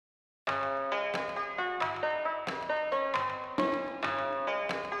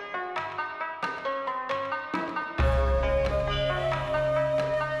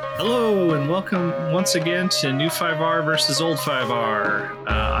Hello and welcome once again to New 5R versus Old 5R.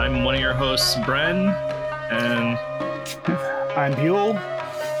 I'm one of your hosts, Bren, and I'm Buell.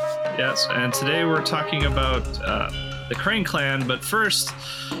 Yes, and today we're talking about the Crane Clan, but first,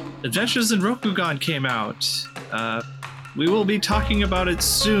 Adventures in Rokugan came out. We will be talking about it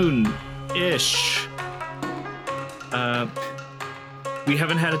soon-ish. We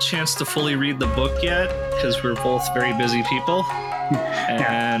haven't had a chance to fully read the book yet, because we're both very busy people.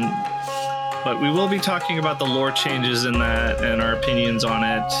 But we will be talking about the lore changes in that and our opinions on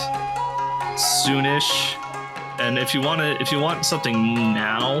it soonish. And if you want something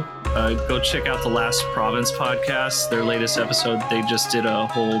now, go check out the Last Province podcast. Their latest episode, they just did a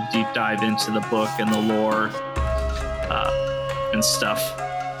whole deep dive into the book and the lore and stuff.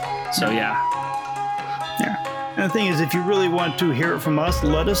 So yeah. And the thing is, if you really want to hear it from us,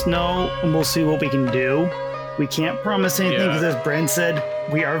 let us know, and we'll see what we can do. We can't promise anything because, as Bren said,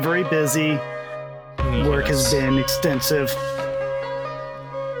 we are very busy. Work has been extensive.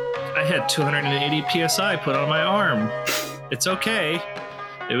 I had 280 psi put on my arm. It's okay.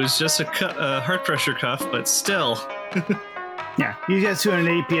 It was just a heart pressure cuff, but still. Yeah, you got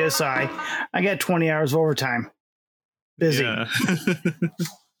 280 psi. I got 20 hours of overtime. Busy. Yeah.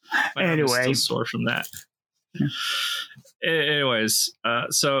 Anyway, I'm still sore from that. Anyways,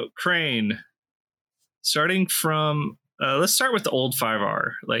 so Crane. Starting from, let's start with the old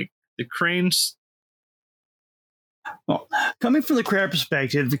 5R. Like the Cranes. Well, coming from the crab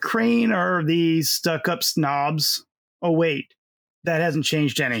perspective, the Crane are these stuck-up snobs. Oh wait, that hasn't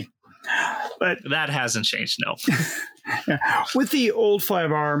changed any. But that hasn't changed, no. With the old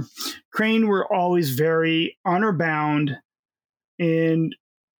 5R, Crane were always very honor-bound, and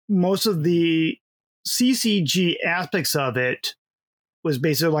most of the CCG aspects of it was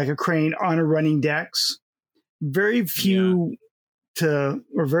basically like a Crane honor running decks. Very few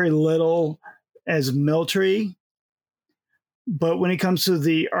or very little as military. But when it comes to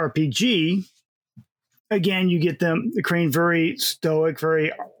the RPG, again, you get the Crane very stoic,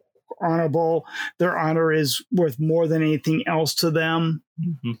 very honorable. Their honor is worth more than anything else to them,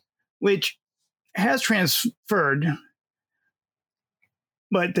 which has transferred.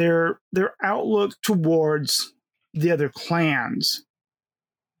 But their outlook towards the other clans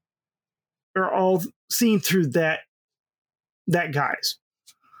are all seen through that guise.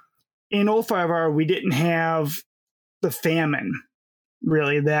 In old 5R, we didn't have the famine,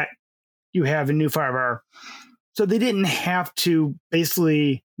 really, that you have in new 5R. So they didn't have to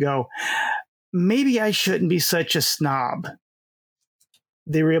basically go, maybe I shouldn't be such a snob.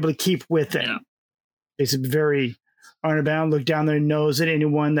 They were able to keep with it. Basically very honor-bound, look down their nose at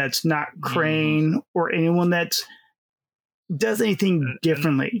anyone that's not Crane or anyone that does anything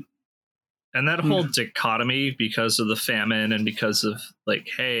differently. And that whole dichotomy, because of the famine and because of, like,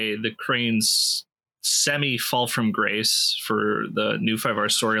 hey, the Cranes semi-fall from grace for the new 5R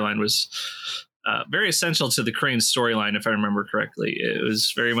storyline was very essential to the Crane storyline, if I remember correctly. It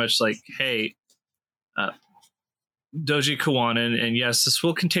was very much like, hey, Doji Kawanin, and yes, this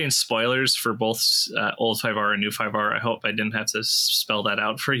will contain spoilers for both old 5R and new 5R. I hope I didn't have to spell that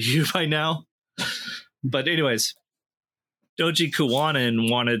out for you by now. But anyways, Doji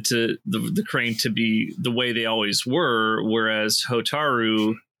Kawanin wanted the Crane to be the way they always were, whereas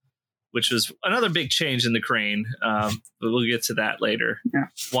Hotaru, which was another big change in the Crane, but we'll get to that later,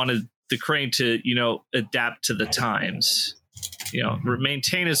 wanted the Crane to, adapt to the times.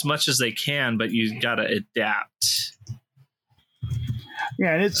 Maintain as much as they can, but you got to adapt.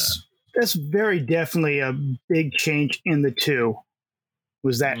 Yeah, and that's very definitely a big change in the two,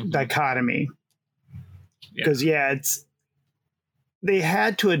 was that dichotomy. Because, they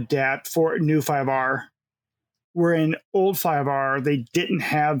had to adapt for new 5R, where in old 5R, they didn't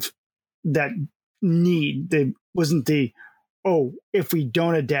have that need. They wasn't if we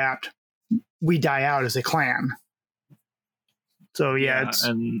don't adapt, we die out as a clan. So,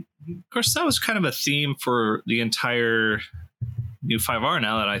 and of course, that was kind of a theme for the entire new 5R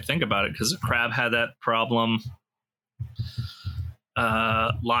now that I think about it, because the Crab had that problem.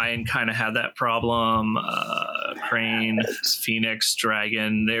 Lion kind of had that problem. Crane, Phoenix,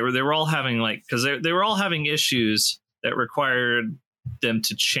 Dragon, they were all having because they were all having issues that required them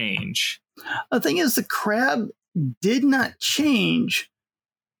to change. The thing is, the Crab did not change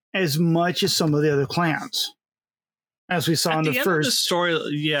as much as some of the other clans, as we saw in the first story.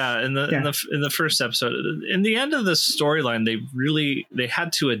 In the first episode, in the end of the storyline, they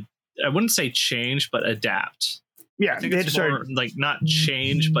had to, I wouldn't say change, but adapt. Yeah, I think it's more not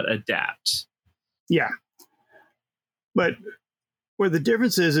change, but adapt. Yeah. But where the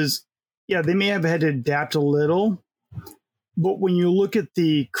difference is they may have had to adapt a little, But when you look at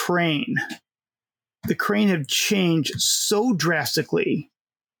the Crane have changed so drastically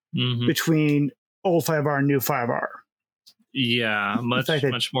between old 5R and new 5R. Yeah,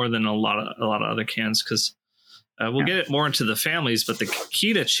 much more than a lot of other cans, because we'll get it more into the families, but the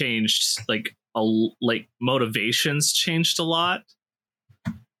Kakita changed, like motivations changed a lot,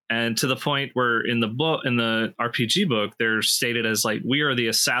 and to the point where in the RPG book they're stated as like, we are the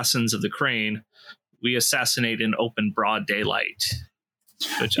assassins of the Crane. We assassinate in open broad daylight,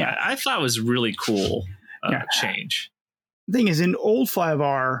 which I thought was really cool change. The thing is, in old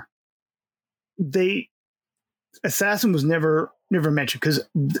 5R, assassin was never mentioned, because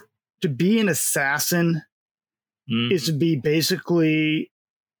to be an assassin is to be basically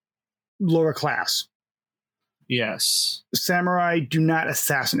lower class. Yes. Samurai do not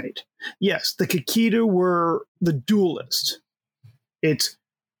assassinate. Yes, the Kakita were the duelist. It's,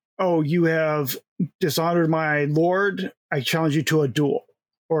 oh, you have dishonored my lord, I challenge you to a duel.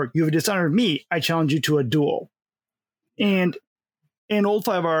 Or you have dishonored me, I challenge you to a duel. And in old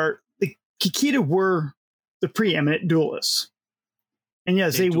 5R, the Kakita were the preeminent duelists. And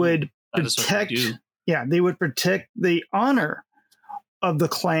yes, they would protect they would protect the honor of the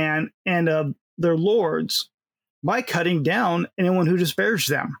clan and of their lords by cutting down anyone who disparaged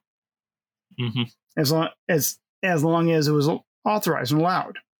them. As long as it was authorized and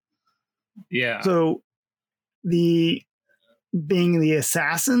allowed. Yeah. So being the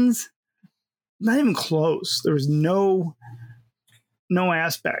assassins, not even close. There was no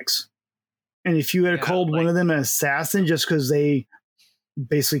aspects. And if you had called one of them an assassin just because they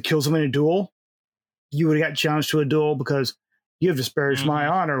basically killed someone in a duel, you would have got challenged to a duel because you have disparaged my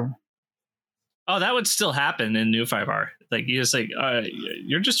honor. Oh, that would still happen in new 5R. Like, you just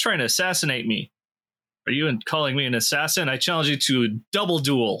you're just trying to assassinate me. Are you calling me an assassin? I challenge you to a double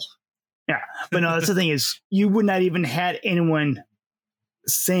duel. Yeah, but no, that's the thing is, you would not even had anyone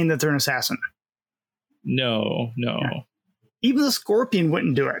saying that they're an assassin. No. Yeah. Even the Scorpion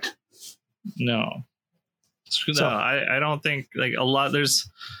wouldn't do it. No, I don't think, like, a lot. There's,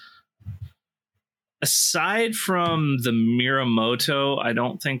 aside from the Miramoto, I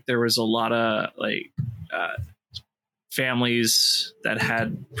don't think there was a lot of families that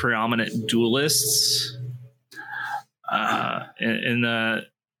had predominant duelists in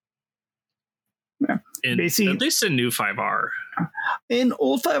at least in new 5R. In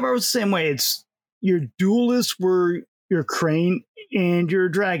old 5R was the same way. It's your duelists were your Crane and your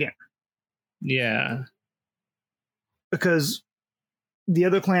Dragon. Yeah. Because the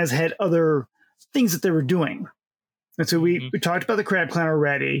other clans had other things that they were doing. And so we talked about the Crab Clan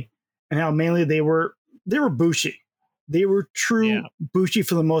already, and how mainly they were Bushi. They were true Bushi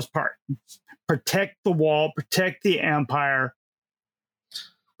for the most part. Protect the wall, protect the empire,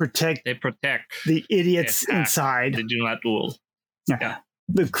 protect the idiots inside. They do not duel. Yeah.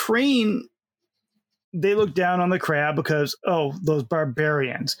 The Crane, they look down on the Crab because, oh, those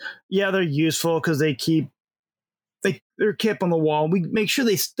barbarians. Yeah, they're useful because they're kept on the wall. We make sure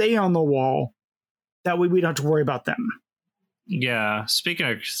they stay on the wall. That way we don't have to worry about them. Yeah. Speaking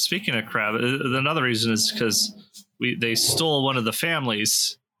of Crab, another reason is because they stole one of the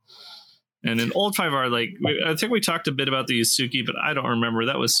families. And in old 5R, I think we talked a bit about the Yasuki, but I don't remember.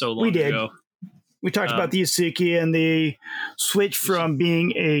 That was so long ago. We talked about the Yasuki and the switch from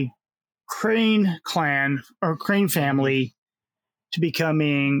being a Crane clan or Crane family to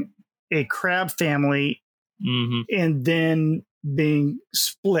becoming a Crab family, and then being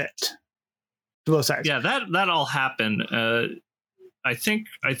split to both sides. Yeah, that all happened. I think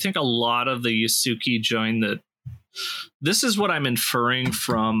a lot of the Yasuki joined the. This is what I'm inferring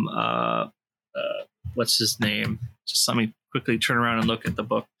from what's his name? Just let me quickly turn around and look at the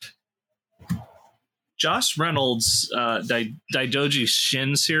book. Josh Reynolds' Daidoji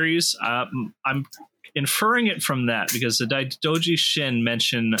Shin series. I'm inferring it from that because the Daidoji Shin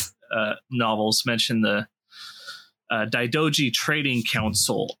novels mention the Daidoji Trading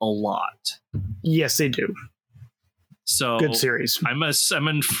Council a lot. Yes, they do. So good series. I'm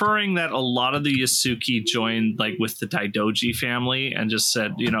inferring that a lot of the Yasuki joined with the Daidoji family and just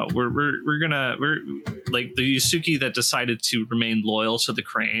said, we're like the Yasuki that decided to remain loyal to the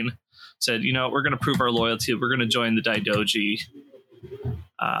Crane said, we're going to prove our loyalty. We're going to join the Daidoji.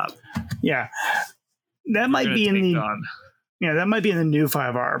 That might be in the new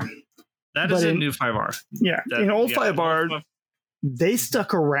 5R. That is in new 5R. Yeah. In old 5R, they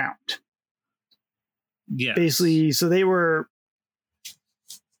stuck around. Yeah. Basically, so they're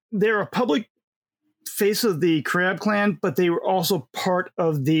a public face of the Crab Clan, but they were also part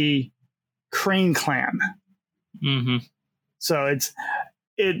of the Crane Clan. Mm-hmm. So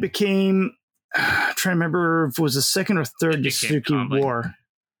it became I'm trying to remember if it was the second or third Yasuki War.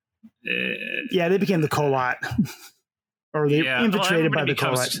 Yeah, they became the Kolot. Or they infiltrated by the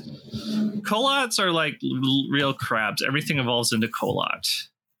Kolot. Kolots are like real crabs. Everything evolves into Kolot.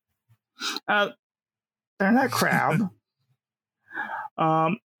 They're not crab.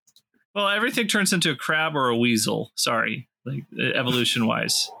 Well, everything turns into a crab or a weasel. Sorry, like evolution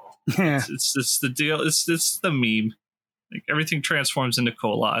wise. Yeah. It's the deal. It's the meme. Like everything transforms into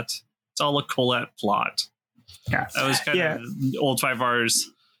Kolot. It's all a Kolot plot. Yeah. That was kind of old 5Rs.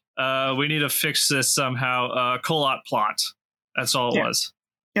 We need to fix this somehow. Kolot plot. That's all it was.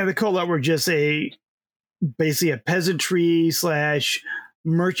 Yeah, the Kolot were just basically a peasantry /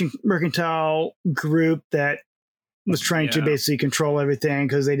 mercantile group that was trying to basically control everything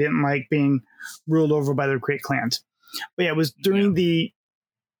because they didn't like being ruled over by their great clans. But yeah, it was during the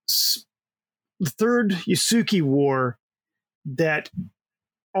third Yasuki War that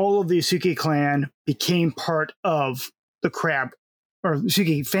all of the Yasuki clan became part of the crab, or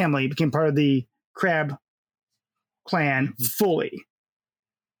Yasuki family became part of the crab clan fully.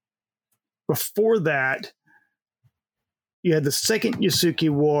 Before that, you had the second Yasuki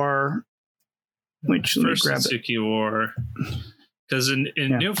War, which first Yasuki War. Because in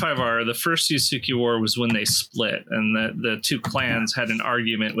New 5R, the first Yasuki War was when they split, and the two clans had an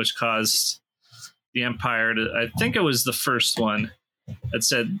argument which caused the Empire to, I think it was the first one, that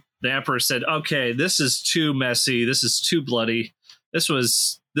said, the Emperor said, okay, this is too messy, this is too bloody, this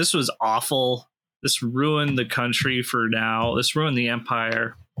was awful, this ruined the country for now, this ruined the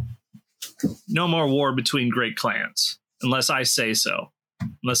Empire. No more war between great clans, unless I say so,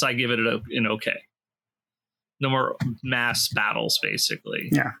 unless I give it an okay. No more mass battles,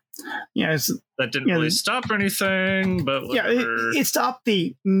 basically. Yeah. That didn't really stop anything, but whatever. It stopped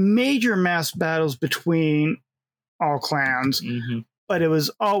the major mass battles between all clans, but it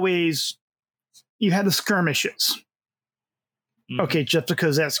was always, you had the skirmishes. Okay, just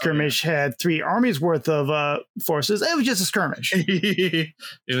because that skirmish had 3 armies worth of forces, it was just a skirmish. It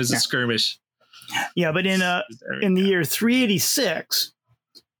was a skirmish. Yeah, but in the year 386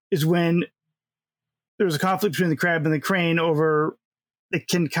 is when there was a conflict between the crab and the crane over the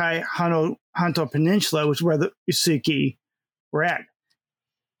Kinkai Hanto Peninsula, which is where the Yasuki were at.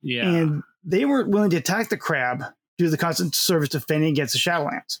 Yeah. And they weren't willing to attack the crab due to the constant service defending against the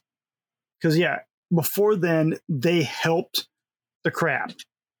Shadowlands. Because, before then, they helped the crab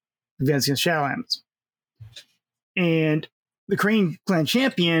advance against Shadowlands. And the Crane clan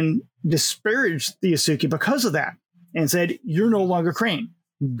champion disparaged the Yasuki because of that and said, you're no longer Crane.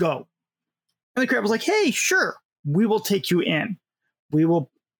 Go. And the crab was like, hey, sure, we will take you in. We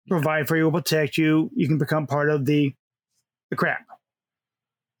will provide for you, we'll protect you. You can become part of the crab.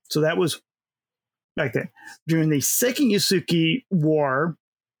 So that was back then. During the second Yasuki War,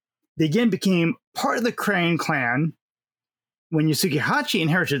 they again became part of the Crane clan when Yasuki Hachi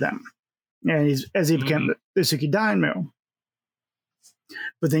inherited them. And as he became the Yasuki Daimyo.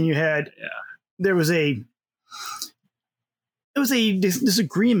 But then you had, there was a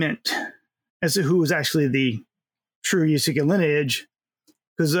disagreement as to who was actually the true Yasuki lineage,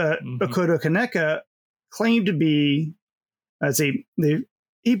 because Okoto Kaneka claimed to be,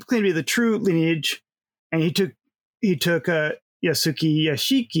 he claimed to be the true lineage, and he took Yasuki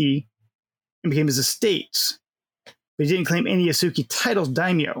Yashiki and became his estates, but he didn't claim any Yasuki titles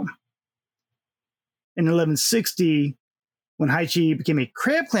daimyo. In 1160, when Haichi became a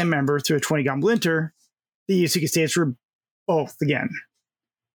Crab Clan member through a 20 Linter, the Yasuki states were both again.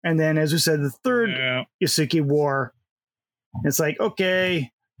 And then, as we said, the third Yasuki War, it's like,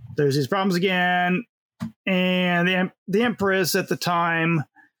 okay, there's these problems again. And the Empress at the time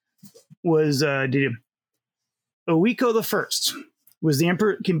was Oiko the First, was the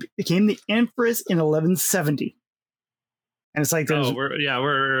Emperor, became the Empress in 1170. And it's like, we're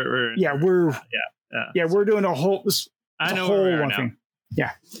doing a whole, I know where we are now. Thing.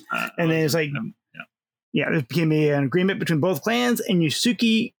 Yeah. And then it's like, it became an agreement between both clans, and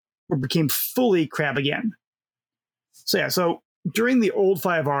Yasuki became fully crab again. So during the old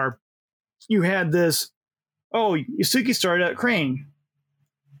 5R, you had this, Yasuki started at Crane,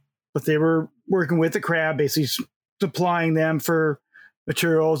 but they were working with the crab, basically supplying them for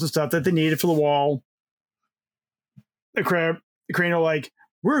materials and stuff that they needed for the wall. The Crane are like,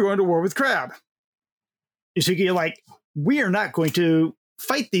 we're going to war with crab. Yasuki are like, we are not going to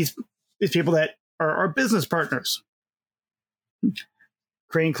fight these people that are our business partners.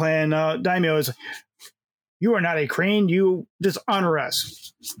 Crane clan daimyo is, you are not a Crane, you dishonor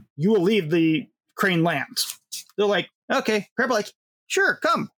us. You will leave the Crane lands. They're like, okay. Crab like, sure,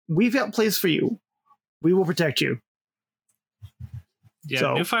 come. We've got a place for you. We will protect you.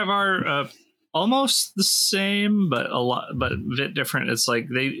 Yeah, New 5R, almost the same, but a bit different. It's like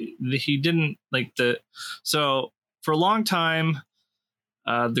he didn't like so for a long time,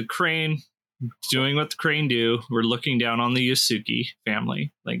 the Crane doing what the Crane do. We're looking down on the Yasuki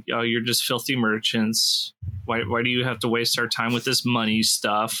family. Like, oh, you're just filthy merchants. Why do you have to waste our time with this money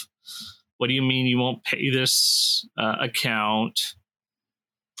stuff? What do you mean you won't pay this account?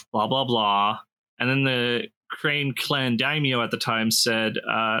 Blah, blah, blah. And then the Crane clan daimyo at the time said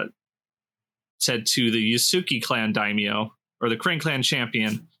to the Yasuki clan daimyo, or the Crane clan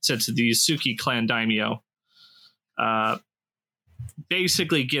champion said to the Yasuki clan daimyo,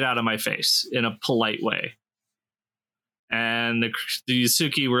 basically get out of my face in a polite way. And the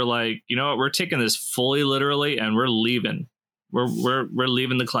Yasuki were like, you know what, we're taking this fully literally and we're leaving. We're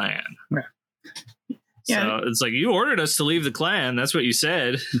leaving the clan. Yeah. So it's like, you ordered us to leave the clan. That's what you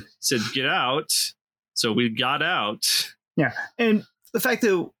said. Said get out. So we got out. Yeah. And the fact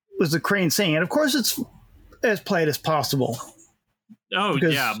that it was the Crane saying it, of course it's as polite as possible. Oh,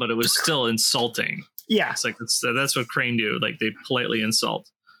 yeah, but it was still insulting. Yeah. It's like that's what Crane do. Like, they politely insult.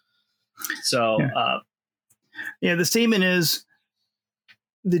 So yeah, the statement is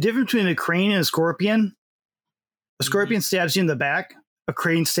the difference between a Crane and a Scorpion. A Scorpion stabs you in the back, a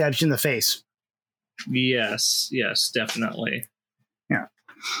Crane stabs you in the face. Yes, definitely. Yeah.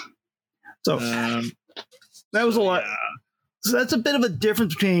 So that was a lot. Yeah. So that's a bit of a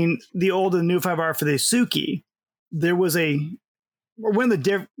difference between the old and new 5R for the Yasuki. There was one of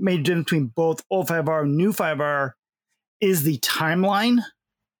the major difference between both old 5R and new 5R is the timeline.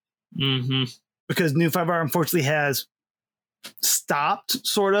 Mm-hmm. Because new 5R unfortunately has stopped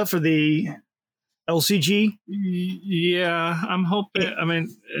sort of for the LCG. Yeah, I'm hoping. I mean,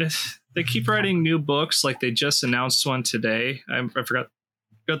 they keep writing new books. Like, they just announced one today. I forgot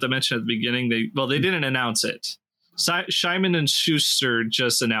to mention at the beginning. They didn't announce it. Simon and Schuster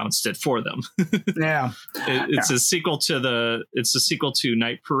just announced it for them. Yeah, it's a sequel to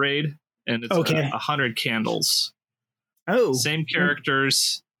Night Parade, and it's 100 candles. Oh, same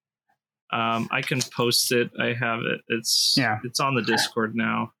characters. I can post it. I have it. It's on the Discord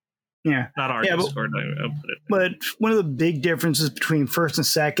now. Yeah, not our Discord. I'll put it there. But one of the big differences between first and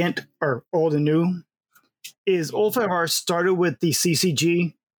second, or old and new, is old 5R started with the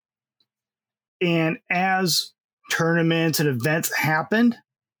CCG, and as tournaments and events happened,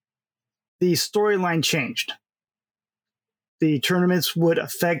 the storyline changed. The tournaments would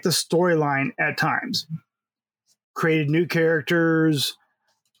affect the storyline at times. Created new characters,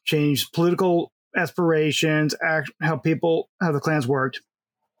 changed political aspirations, how the clans worked.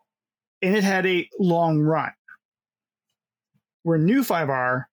 And it had a long run. Where new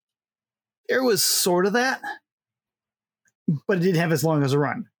 5R, there was sort of that, but it didn't have as long as a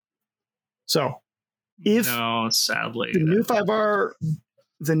run. So, sadly, the new 5R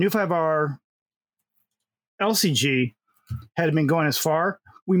LCG had been going as far,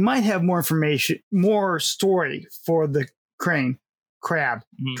 we might have more information, more story for the Crane, Crab,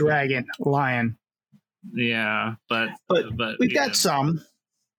 Dragon, Lion. Yeah, but we've got some.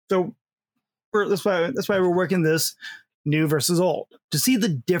 So that's why we're working this new versus old to see the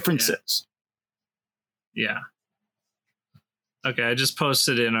differences. Yeah. Okay, I just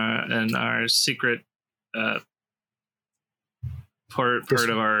posted in our secret part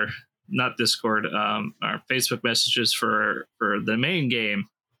of our, not Discord, our Facebook messages for the main game,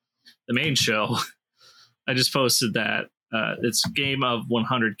 the main show. I just posted that it's Game of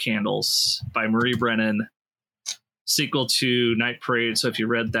 100 Candles by Marie Brennan, sequel to Night Parade. So if you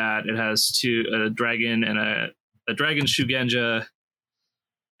read that, it has a dragon and a dragon Shugenja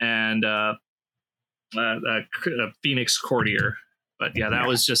and a Phoenix Courtier. But yeah, that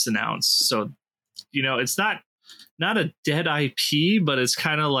was just announced. So, it's not a dead IP, but it's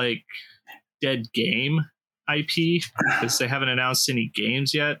kind of like dead game IP because they haven't announced any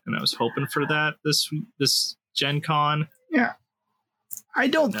games yet. And I was hoping for that this Gen Con. Yeah. I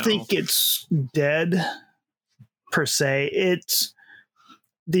don't think it's dead per se. It's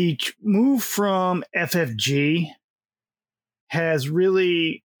the move from FFG has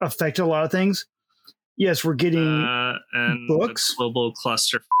really affected a lot of things. Yes, we're getting and books, global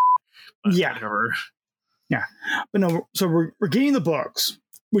cluster. Yeah, whatever. Yeah, but no. So we're getting the books,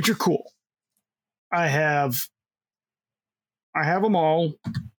 which are cool. I have them all.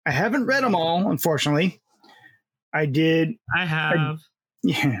 I haven't read them all, unfortunately. I did. I have.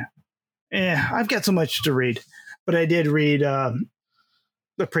 I've got so much to read, but I did read the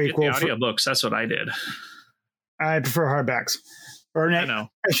prequel. The audiobooks. That's what I did. I prefer hardbacks.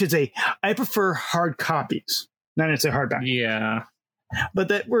 I should say, I prefer hard copies, not necessarily hardback. Yeah, but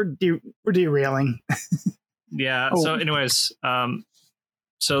that we're derailing. Yeah. Oh. So, anyways,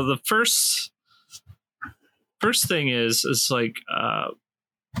 so the first first thing is like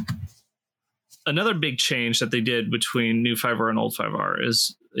another big change that they did between new 5R and old 5R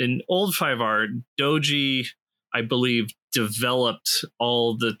is in old 5R, Doji, I believe, developed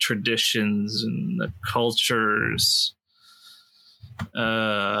all the traditions and the cultures.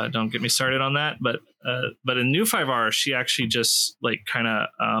 Don't get me started on that, but in new 5R, she actually just like kind of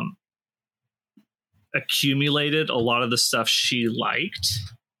accumulated a lot of the stuff she liked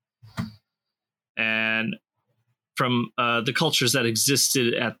and from the cultures that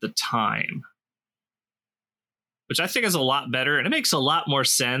existed at the time, which I think is a lot better. And it makes a lot more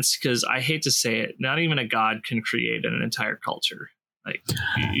sense because I hate to say it, not even a god can create an entire culture. Like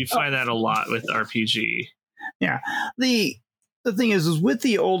you find that a lot with RPG. Yeah. The thing is with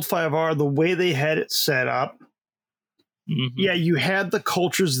the old 5R, the way they had it set up, yeah, you had the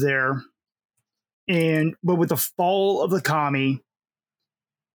cultures there. But with the fall of the kami,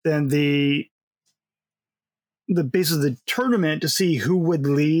 then the base of the tournament to see who would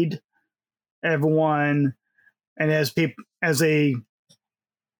lead everyone, and as they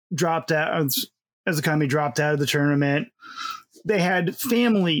dropped out, as the kami dropped out of the tournament, they had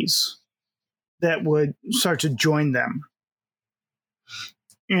families that would start to join them,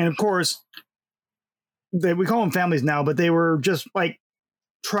 and of course, we call them families now, but they were just like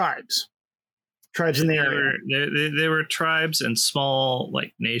tribes in the area. They were tribes and small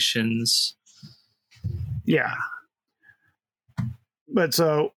like nations. Yeah. But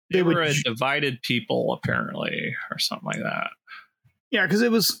so they were a divided people apparently, or something like that. Yeah, because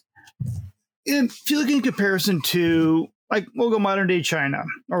it was, if you look in comparison to, like, we'll go modern day China,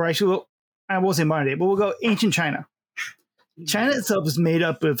 or actually, I won't say modern day, but we'll go ancient China. China itself is made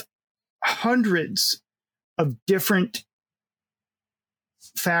up of hundreds of different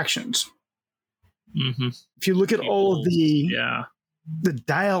factions. Mm-hmm. If you look at all of the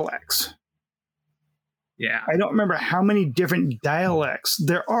dialects, I don't remember how many different dialects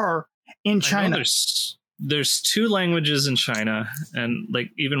there are in China. There's 2 languages in China, and like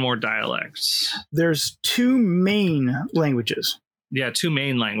even more dialects. There's 2 main languages. Yeah, 2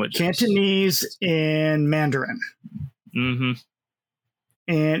 main languages: Cantonese and Mandarin. Mm-hmm.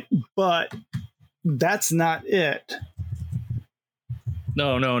 But that's not it.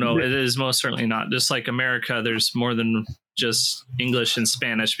 No. It is most certainly not. Just like America, there's more than just English and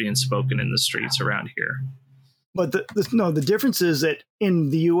Spanish being spoken in the streets around here. But the difference is that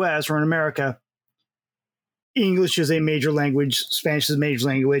in the U.S. or in America, English is a major language, Spanish is a major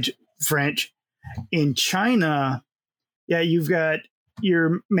language, French. In China, you've got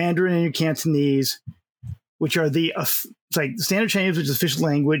your Mandarin and your Cantonese, which are it's like the standard Chinese, which is official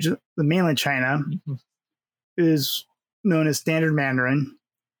language. The mainland China is known as Standard Mandarin.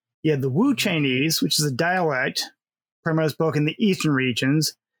 You have the Wu Chinese, which is a dialect primarily spoken in the eastern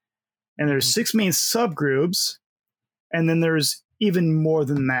regions. And there's 6 main subgroups. And then there's even more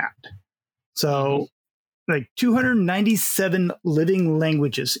than that. So like 297 living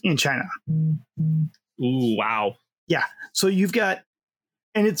languages in China. Ooh, wow. Yeah. So you've got,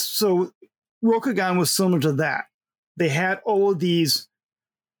 and it's so Rokugan was similar to that. They had all of these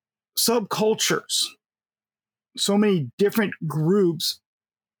subcultures, so many different groups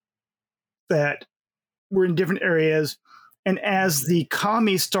that were in different areas. And as the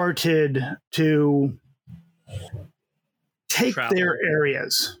kami started to take their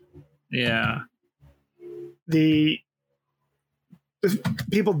areas, the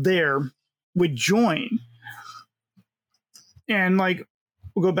people there would join. And like,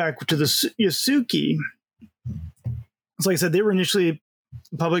 we'll go back to the Yasuki. It's like I said, they were initially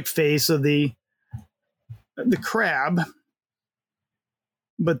the public face of the crab,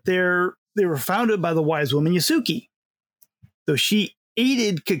 but they were founded by the wise woman Yasuki. So she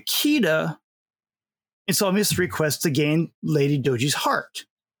aided Kakita in solving his 3 quests to gain Lady Doji's heart.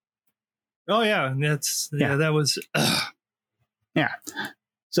 Oh yeah, that was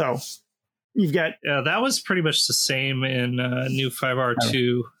So you've got that was pretty much the same in New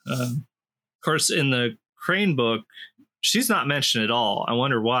 5R2. Of course, in the Crane book, she's not mentioned at all. I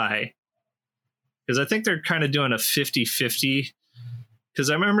wonder why. Because I think they're kind of doing a 50-50. Because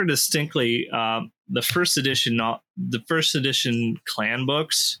I remember distinctly the first edition clan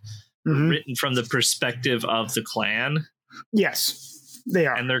books written from the perspective of the clan. Yes, they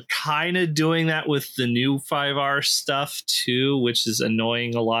are. And they're kind of doing that with the new 5R stuff too, which is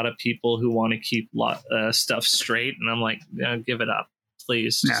annoying a lot of people who want to keep stuff straight. And I'm like, give it up,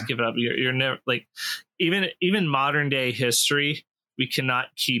 please. Just give it up. You're never like, even modern day history, we cannot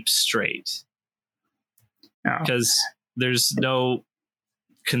keep straight because there's no.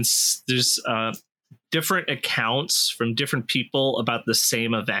 There's different accounts from different people about the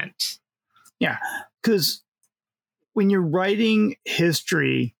same event. Yeah, because when you're writing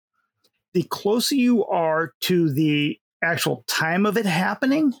history, the closer you are to the actual time of it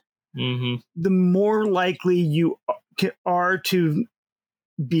happening, the more likely you are to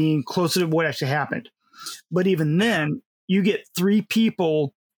being closer to what actually happened. But even then, you get three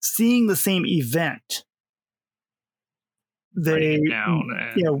people seeing the same event. They down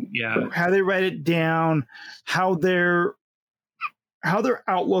and, how they write it down, how their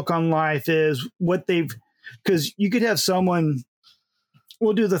outlook on life is, what they've, because you could have someone.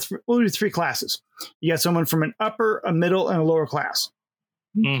 We'll do three classes. You got someone from an upper, a middle, and a lower class.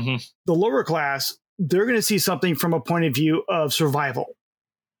 The lower class, they're going to see something from a point of view of survival.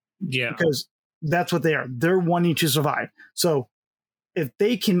 Yeah, because that's what they are. They're wanting to survive. So if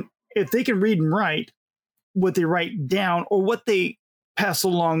they can read and write what they write down or what they pass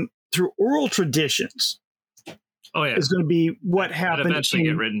along through oral traditions, is going to be what happened. Eventually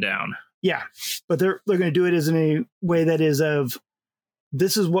get written down. Yeah, but they're going to do it as in a way that is of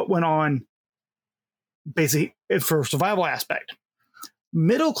this is what went on, basically for survival aspect.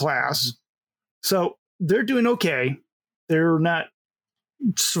 Middle class, so they're doing okay. They're not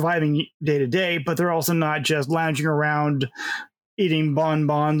surviving day to day, but they're also not just lounging around eating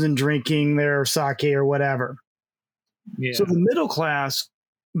bonbons and drinking their sake or whatever. Yeah. So the middle class,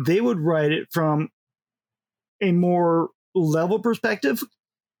 they would write it from a more level perspective.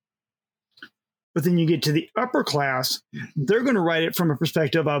 But then you get to the upper class, they're going to write it from a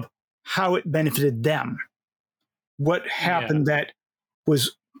perspective of how it benefited them. What happened that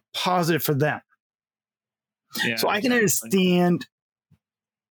was positive for them. Yeah, so I can understand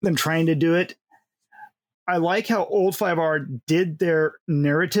them trying to do it. I like how Old 5R did their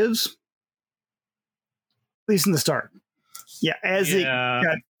narratives, at least in the start. Yeah, as it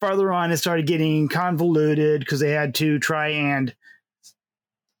got farther on, it started getting convoluted because they had to try and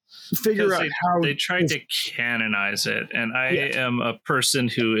figure out how they tried to canonize it. And I am a person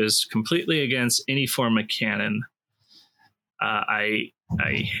who is completely against any form of canon. I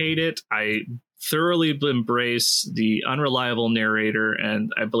hate it. I thoroughly embrace the unreliable narrator,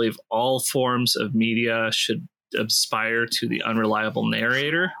 and I believe all forms of media should aspire to the unreliable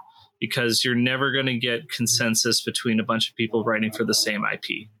narrator, because you're never going to get consensus between a bunch of people writing for the same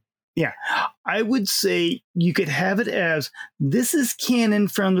IP. Yeah, I would say you could have it as this is canon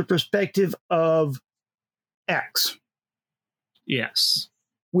from the perspective of X. Yes.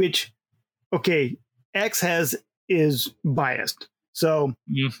 Which, X is biased. So,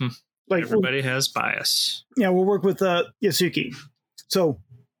 like everybody has bias. Yeah, we'll work with Yasuki. So,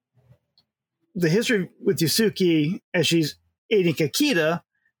 the history with Yasuki as she's aiding Kakita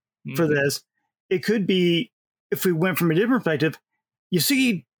for this, it could be, if we went from a different perspective,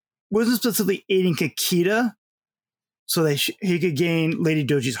 Yasuki wasn't specifically aiding Kakita so that he could gain Lady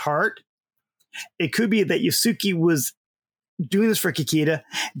Doji's heart. It could be that Yasuki was doing this for Kakita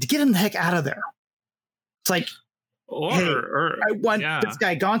to get him the heck out of there. It's like, I want this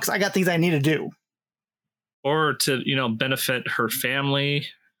guy gone because I got things I need to do. Or to, benefit her family.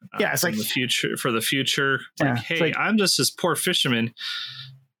 It's like for the future. Yeah, hey, I'm just this poor fisherman.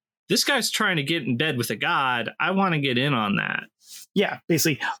 This guy's trying to get in bed with a god. I want to get in on that. Yeah,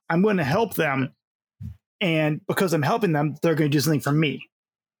 basically, I'm going to help them. And because I'm helping them, they're going to do something for me.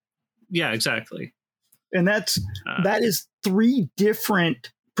 Yeah, exactly. And that is three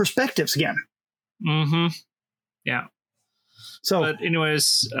different perspectives again. Yeah. So, but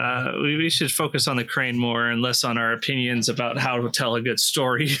anyways, we should focus on the crane more and less on our opinions about how to tell a good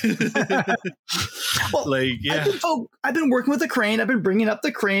story. Well, I've been working with the crane. I've been bringing up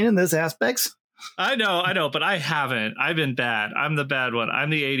the crane in this aspects. I know, but I haven't. I've been bad. I'm the bad one.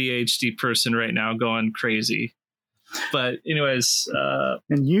 I'm the ADHD person right now going crazy. But anyways.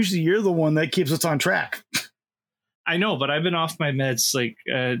 And usually you're the one that keeps us on track. I know, but I've been off my meds.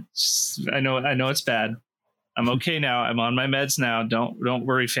 I know it's bad. I'm okay now. I'm on my meds now. Don't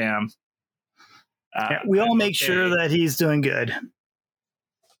worry, fam. We all make sure that he's doing good.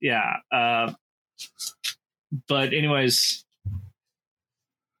 Yeah. But anyways,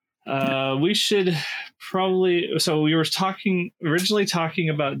 we should probably. So we were originally talking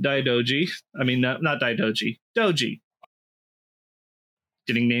about Daidoji. I mean, not Daidoji. Doji.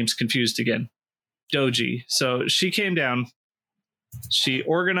 Getting names confused again. Doji. So she came down. She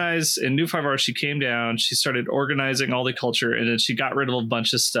organized in New 5R. She came down. She started organizing all the culture, and then she got rid of a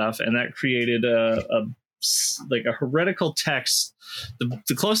bunch of stuff, and that created a heretical text.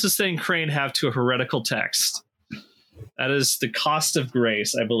 The closest thing Crane have to a heretical text. That is the Cost of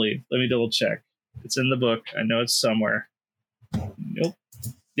Grace, I believe. Let me double check. It's in the book. I know it's somewhere. Nope.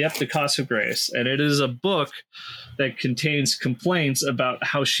 Yep, the Cost of Grace, and it is a book that contains complaints about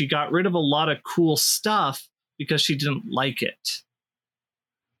how she got rid of a lot of cool stuff because she didn't like it.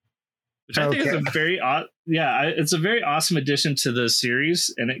 Which I think is a very it's a very awesome addition to the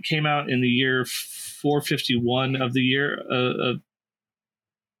series, and it came out in the year 451 of the year.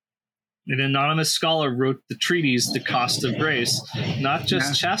 An anonymous scholar wrote the treatise, The Cost of Grace, not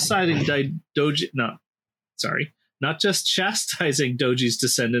just chastising Doji's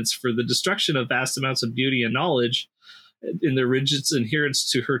descendants for the destruction of vast amounts of beauty and knowledge in their rigid adherence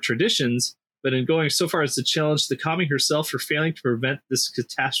to her traditions, but in going so far as to challenge the kami herself for failing to prevent this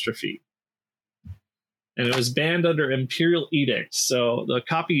catastrophe. And it was banned under imperial edict. So the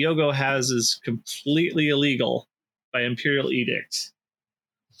copy Yogo has is completely illegal by imperial edict.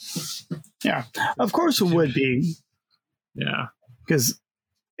 Yeah, of course it would be. Yeah. Because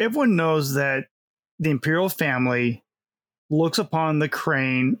everyone knows that the imperial family looks upon the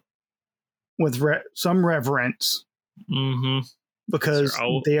crane with some reverence. Mm-hmm. Because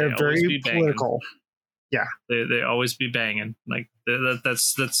they are very political. Yeah, they always be banging. Like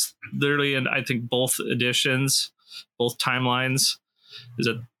that's literally in, I think, both editions, both timelines, is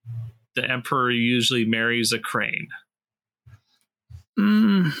that the emperor usually marries a crane.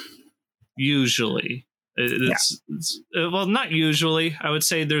 Usually. It's well, not usually. I would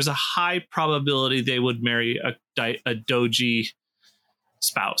say there's a high probability they would marry a doji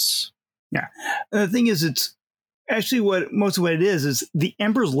spouse. Yeah. And the thing is, it's actually what it is the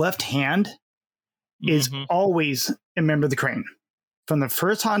emperor's left hand is always a member of the crane. From the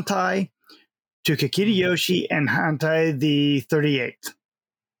first Hantai to Kakita Yoshi and Hantai the 38th.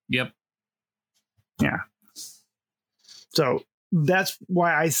 Yep. Yeah. So that's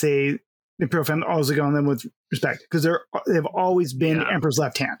why I say the imperial family always look on them with respect, because they've always been the emperor's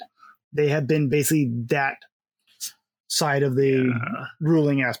left hand. They have been basically that side of the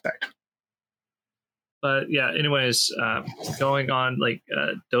ruling aspect. But yeah, anyways, going on, like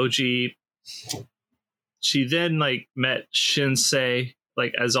Doji, she then like met Shinsei,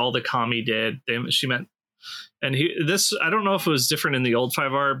 like as all the kami did. She met, and I don't know if it was different in the old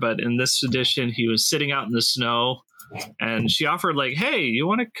 5R, but in this edition, he was sitting out in the snow, and she offered like, "Hey, you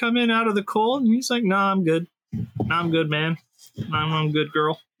want to come in out of the cold?" And he's like, "Nah, I'm good. I'm good, man. I'm good,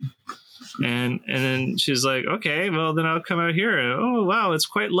 girl." And then she's like, "Okay, well then I'll come out here." And, oh wow, it's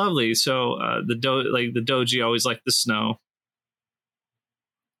quite lovely. So the doji always liked the snow,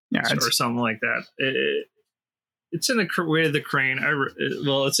 or something like that. It's in the Way of the Crane.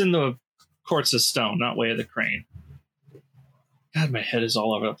 It's in the Courts of Stone, not Way of the Crane. God, my head is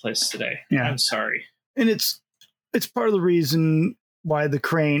all over the place today. Yeah, I'm sorry. And it's part of the reason why the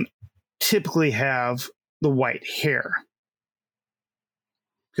crane typically have the white hair.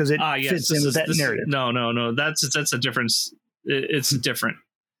 Because it fits in with that narrative. No. That's a difference. It's different.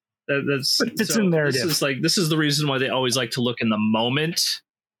 That's but fits in narrative. This is the reason why they always like to look in the moment.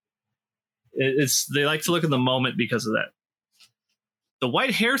 They like to look in the moment because of that. The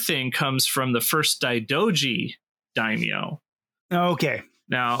white hair thing comes from the first Daidoji daimyo. Okay.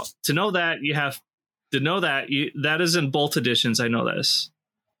 Now, to know that, you have to know that that is in both editions. I know this.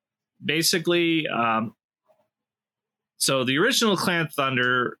 Basically, so the original Clan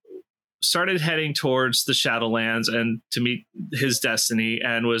Thunder started heading towards the Shadowlands and to meet his destiny,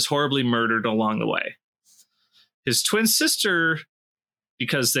 and was horribly murdered along the way. His twin sister,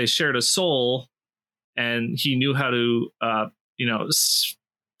 because they shared a soul, and he knew how to,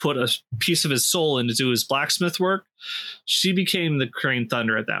 put a piece of his soul into his blacksmith work, she became the Crane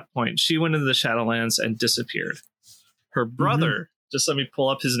Thunder at that point. She went into the Shadowlands and disappeared. Her brother, just let me pull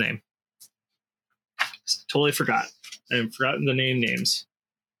up his name. Totally forgot. I've forgotten the names.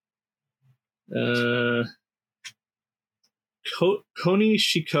 Koni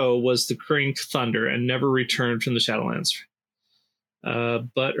Shiko was the Crane Thunder and never returned from the Shadowlands.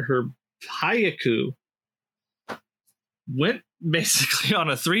 But her Hayaku went basically on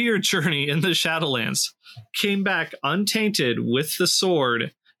a 3-year journey in the Shadowlands, came back untainted with the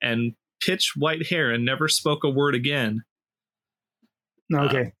sword and pitch white hair, and never spoke a word again.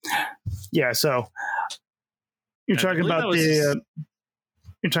 Okay. So you're talking about the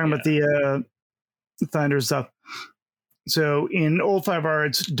Thunder stuff. So in old 5R,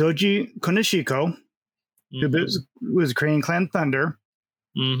 it's Doji Konishiko, who was Crane Clan Thunder.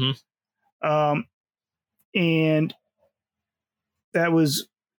 And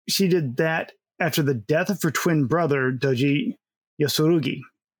she did that after the death of her twin brother, Doji Yasurugi.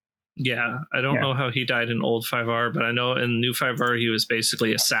 Yeah, I don't know how he died in old 5R, but I know in new 5R he was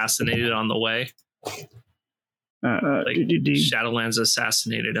basically assassinated on the way. Shadowlands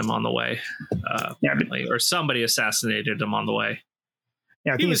assassinated him on the way. Or somebody assassinated him on the way.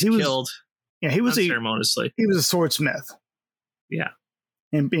 Yeah, he was killed. He was unceremoniously. He was a swordsmith. Yeah.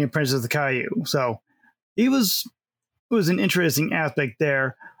 And being Prince of the Caillou. So It was an interesting aspect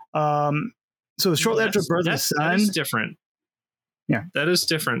there. So shortly after birth of his son, that is different. Yeah, that is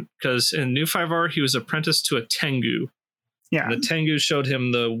different because in New 5R he was apprenticed to a Tengu. Yeah, and the Tengu showed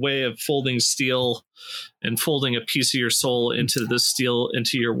him the way of folding steel and folding a piece of your soul into the steel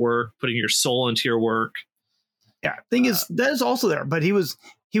into your work, putting your soul into your work. Yeah, thing is that is also there, but he was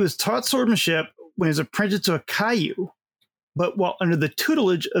taught swordsmanship when he was apprenticed to a Kaiyu, but while under the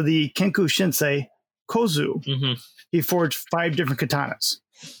tutelage of the Kenku Shinsei Kozu, he forged 5 different katanas: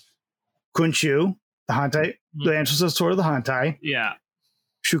 Kunshu, the Hantai, the ancestral sword of the Hantai. Yeah.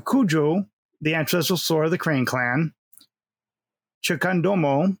 Shukujo, the ancestral sword of the Crane clan.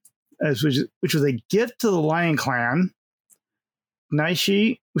 Chikandomo, which was a gift to the Lion clan.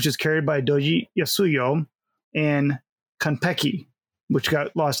 Naishi, which is carried by Doji Yasuyo, and Kanpeki, which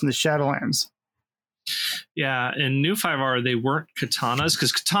got lost in the Shadowlands. Yeah, in New 5R, they weren't katanas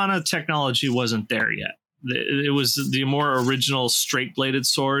because katana technology wasn't there yet. It was the more original straight-bladed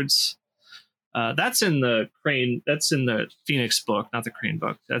swords. That's in the Crane. That's in the Phoenix book, not the Crane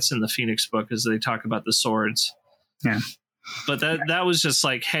book. That's in the Phoenix book as they talk about the swords. Yeah, but that was just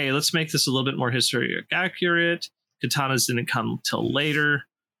like, hey, let's make this a little bit more historic accurate. Katanas didn't come till later.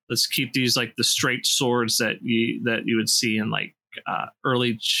 Let's keep these like the straight swords that you would see in like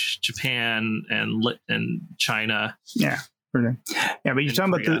early Japan and China. Yeah, but you're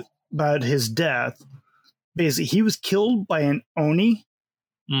talking about his death. Basically, he was killed by an Oni.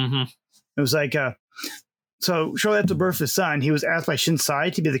 Mm-hmm. It was like so shortly after the birth of his son, he was asked by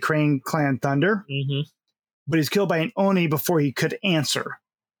Shinsai to be the Crane Clan Thunder, but he's killed by an Oni before he could answer.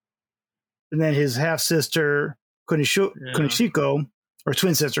 And then his half sister Kunishiko, or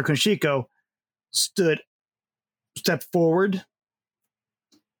twin sister Kunishiko, stepped forward.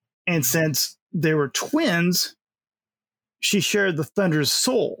 And since they were twins, she shared the Thunder's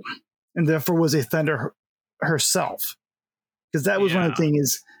soul and therefore was a Thunder herself. Because that was one of the things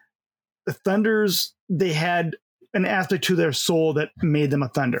is the Thunders, they had an aspect to their soul that made them a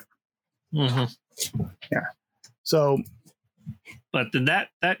Thunder. Mm-hmm. Yeah. So. But then that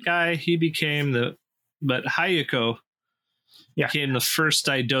guy, he became but Hayako became the first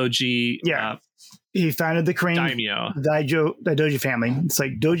Daidoji. Yeah. He founded the Crane Daimyo. Daidoji family. It's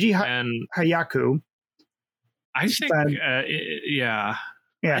like Doji Hayaku. I think,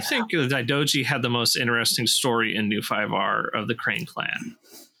 I think Daidoji had the most interesting story in New 5R of the Crane clan.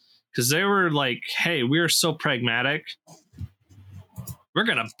 Because they were like, hey, we are so pragmatic. We're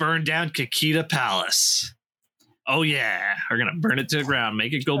going to burn down Kakita Palace. Oh, yeah. We're going to burn it to the ground,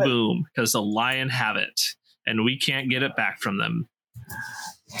 make it go boom, because the Lion have it. And we can't get it back from them.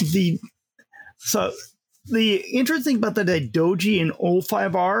 So the interesting about the Daidoji in old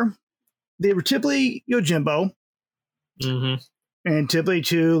 5R, they were typically Yojimbo. And typically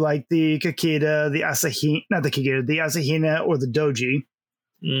too, like the Kakita, the Asahina, not the Kakita, the Asahina or the Doji.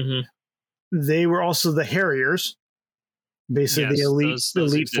 They were also the Harriers, basically the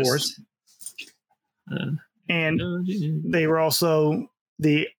elite force. And they were also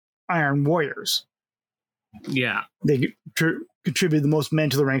the Iron Warriors. Yeah. They contributed the most men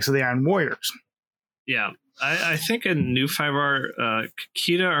to the ranks of the Iron Warriors. Yeah. I think in New 5R,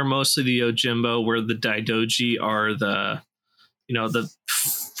 Kakita are mostly the Yojimbo, where the Daidoji are the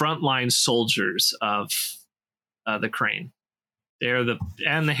frontline soldiers of the Crane. They're the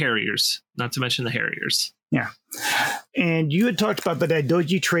Harriers, not to mention the Harriers. Yeah. And you had talked about the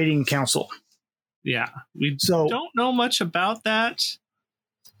Daidoji Trading Council. Yeah. We don't know much about that.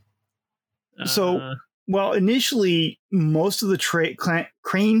 Well, initially, most of the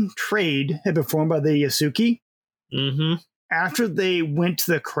Crane trade had been formed by the Yasuki. After they went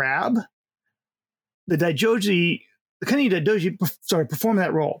to the Crab, the Kanei Daidoji started performing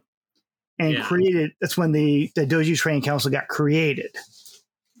that role and created. That's when the Daidoji Trading Council got created.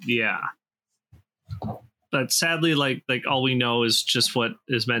 Yeah. But sadly, like all we know is just what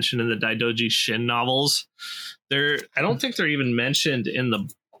is mentioned in the Daidoji Shin novels. I don't think they're even mentioned in the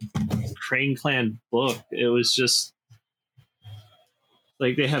Crane Clan book. It was just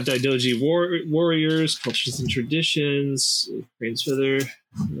like they have Daidoji warriors, cultures and traditions, Crane's feather.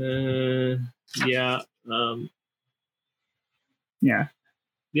 They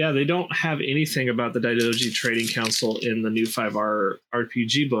don't have anything about the Daidoji Trading Council in the New 5R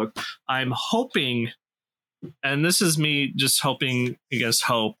RPG book. I'm hoping, and this is me just hoping against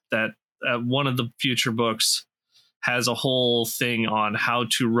hope, that one of the future books has a whole thing on how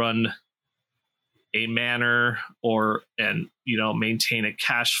to run a manor maintain a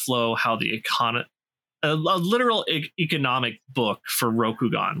cash flow, how the economy, a literal economic book for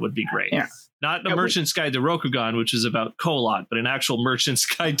Rokugan would be great. Yeah. Not a Merchant's Guide to Rokugan, which is about Kolot, but an actual Merchant's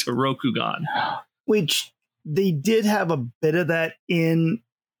Guide to Rokugan. which they did have a bit of that in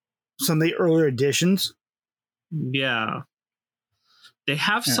some of the earlier editions. Yeah. They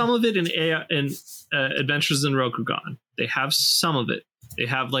have some of it in Adventures in Rokugan. They have some of it. They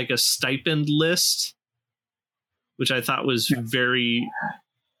have like a stipend list, which I thought was very...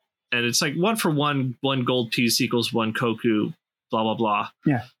 And it's like 1 for 1, 1 gold piece equals 1 koku, blah, blah, blah.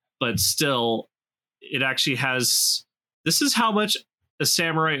 Yeah. But still, it actually has... This is how much a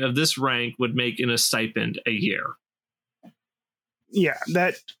samurai of this rank would make in a stipend a year. Yeah,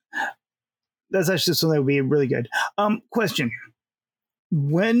 that's actually something that would be really good. Question.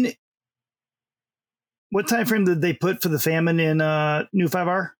 What time frame did they put for the famine in New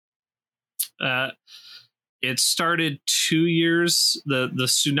 5R? It started 2 years. The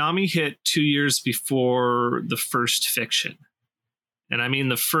tsunami hit 2 years before the first fiction. And I mean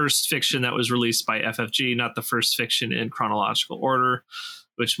the first fiction that was released by FFG, not the first fiction in chronological order,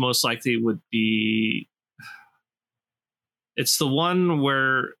 which most likely would be... It's the one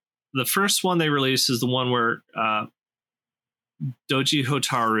where... The first one they released is the one where Doji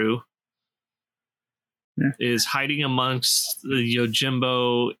Hotaru is hiding amongst the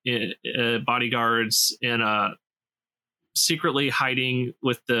Yojimbo bodyguards and secretly hiding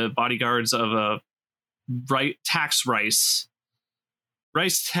with the bodyguards of a rice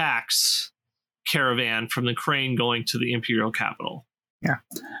tax caravan from the crane going to the imperial capital. Yeah.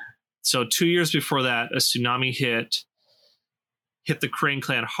 So 2 years before that, a tsunami hit the Crane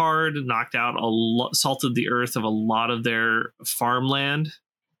clan hard, knocked out salted the earth of a lot of their farmland,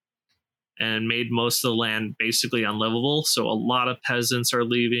 and made most of the land basically unlivable. So a lot of peasants are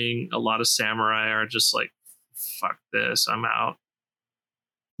leaving. A lot of samurai are just like, fuck this, I'm out.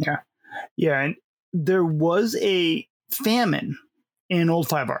 Yeah. Yeah. And there was a famine in Old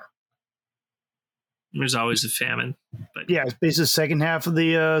 5R. There's always a famine. But yeah, it's basically the second half of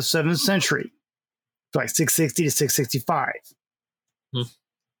the 7th century. Like 660 to 665.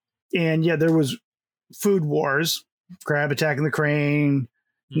 And yeah, there was food wars, crab attacking the crane,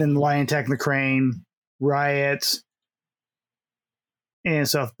 and then the lion attacking the crane, riots and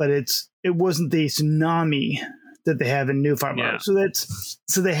stuff. But it wasn't the tsunami that they have in New 5R. Yeah.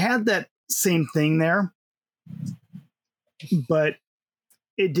 So they had that same thing there, but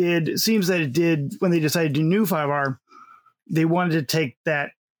it seems that it did when they decided to do New 5R, they wanted to take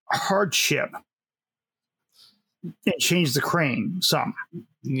that hardship and change the crane some.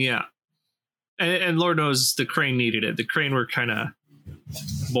 Yeah. And Lord knows the crane needed it. The crane were kind of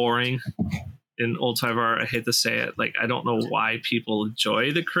boring in Old 5R. I hate to say it. Like, I don't know why people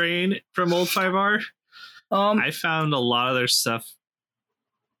enjoy the crane from Old 5R. I found a lot of their stuff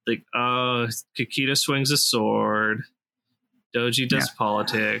like, Kikita swings a sword, Doji does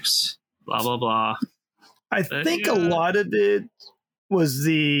politics, blah, blah, blah. I think a lot of it was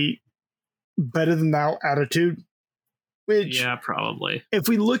the better than thou attitude. Which, yeah, probably. If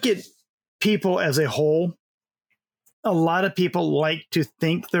we look at people as a whole, a lot of people like to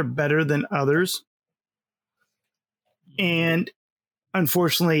think they're better than others. And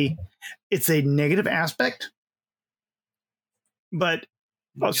unfortunately, it's a negative aspect. But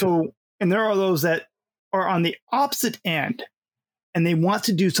also, and there are those that are on the opposite end and they want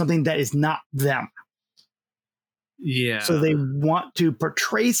to do something that is not them. Yeah. So they want to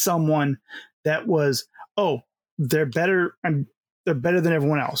portray someone that was, they're better and they're better than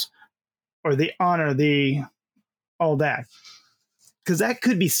everyone else, or they honor all that, because that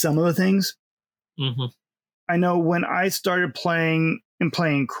could be some of the things. Mm-hmm. I know when I started playing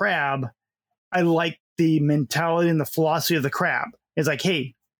Crab, I liked the mentality and the philosophy of the Crab. It's like,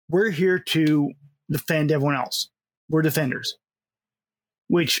 hey, we're here to defend everyone else. We're defenders.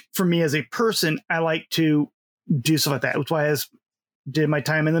 Which for me as a person, I like to do stuff like that. That's why I did my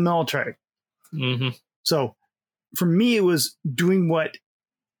time in the military. Mm-hmm. So for me, it was doing what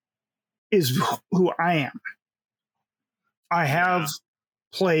is who I am. I have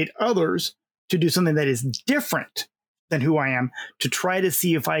played others to do something that is different than who I am, to try to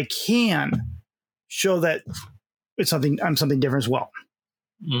see if I can show that I'm something different as well.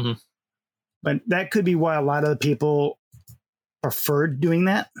 Mm-hmm. But that could be why a lot of the people preferred doing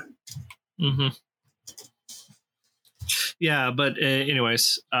that. Mm-hmm. Yeah, but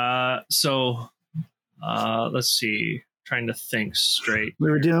anyways, so let's see. Trying to think straight. We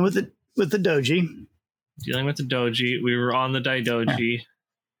were dealing with the doji. Dealing with the doji. We were on the Daidoji.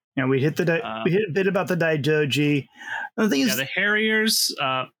 Yeah, we hit we hit a bit about the Daidoji. The thing is, the Harriers.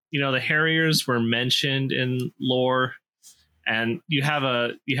 The Harriers were mentioned in lore, and you have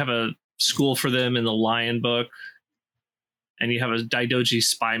a school for them in the Lion book, and you have a Daidoji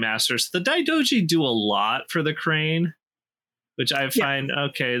spy master. So the Daidoji do a lot for the crane, which I find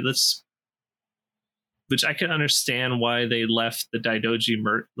okay. which I can understand why they left the Daidoji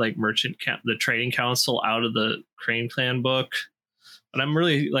the trading council out of the Crane Clan book. But I'm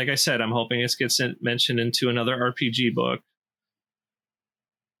really, like I said, I'm hoping it gets mentioned into another RPG book.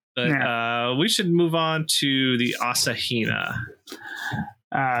 But we should move on to the Asahina.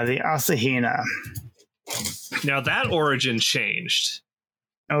 The Asahina. Now that origin changed.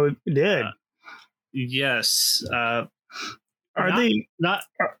 Oh, it did. Yes. Are they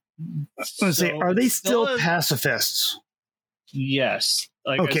still pacifists? Yes.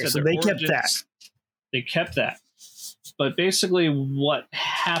 Like okay, so they kept that. They kept that. But basically what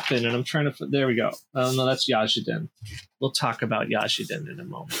happened, and I'm trying to... There we go. Oh, no, that's Yajiden. We'll talk about Yajiden in a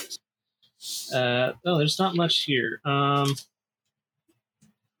moment. No, there's not much here.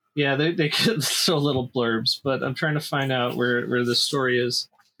 Yeah, they get so little blurbs, but I'm trying to find out where the story is.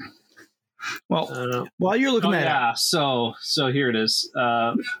 Well, while you're looking at it. So here it is.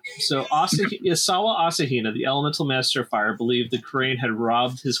 So Isawa Asahina, the elemental master of fire, believed the Crane had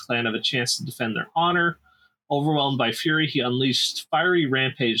robbed his clan of a chance to defend their honor. Overwhelmed by fury, he unleashed fiery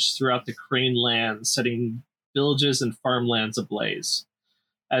rampage throughout the Crane land, setting villages and farmlands ablaze.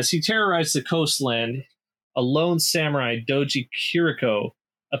 As he terrorized the coastland, a lone samurai, Doji Kiriko,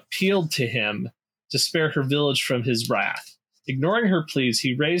 appealed to him to spare her village from his wrath. Ignoring her pleas,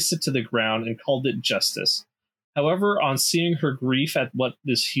 he razed it to the ground and called it justice. However, on seeing her grief at what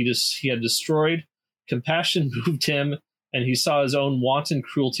he had destroyed, compassion moved him, and he saw his own wanton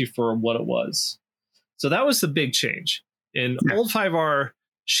cruelty for what it was. So that was the big change. In Old 5R,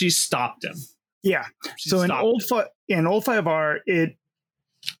 she stopped him. Yeah. So in Old 5R,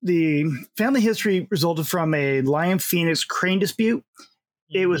 the family history resulted from a Lion Phoenix Crane dispute.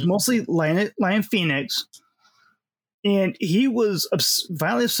 It was mostly Lion Phoenix, and he was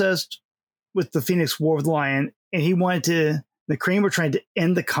violently obsessed with the Phoenix War with the Lion, and he wanted the Crane were trying to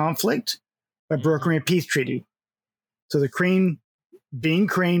end the conflict by brokering a peace treaty. So the Crane, being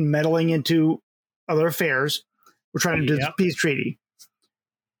Crane, meddling into other affairs, were trying to do the peace treaty.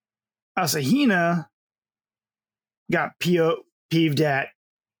 Asahina got peeved at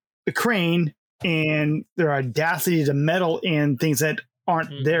the Crane and their audacity to meddle in things that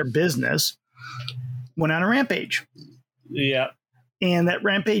aren't their business, went on a rampage. Yeah. And that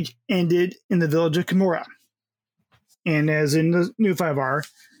rampage ended in the village of Kimura. And as in the new 5R,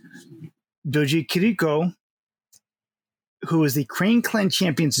 Doji Kiriko, who is the Crane Clan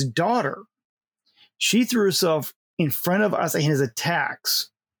champion's daughter, she threw herself in front of Asahina's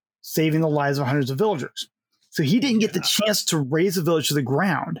attacks, saving the lives of hundreds of villagers. So he didn't get the chance to raise the village to the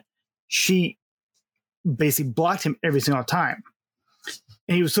ground. She basically blocked him every single time.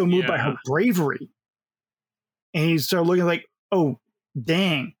 And he was so moved by her bravery. And he started looking like, oh,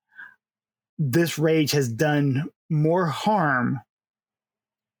 dang, this rage has done more harm.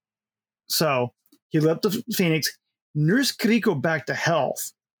 So he left the Phoenix, nursed Kiriko back to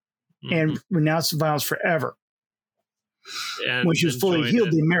health, and renounced violence forever. And when she was fully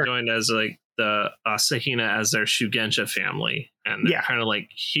healed, they married. Joined as like the Asahina as their Shugenja family. And they're kind of like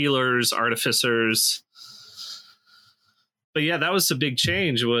healers, artificers. But yeah, that was the big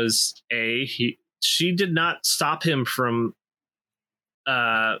change was she did not stop him from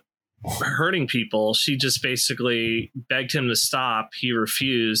hurting people. She just basically begged him to stop. He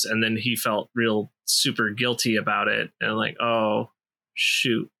refused, and then he felt real super guilty about it, and like, oh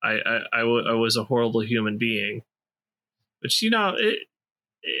shoot, I was a horrible human being. Which,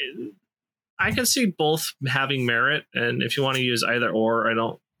 I can see both having merit, and if you want to use either or,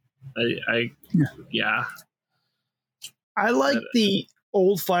 I like the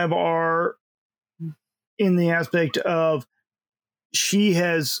old 5R in the aspect of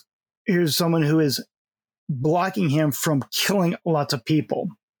here's someone who is blocking him from killing lots of people.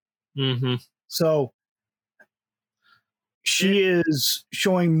 Mm-hmm. So she is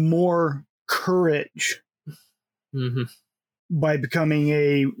showing more courage by becoming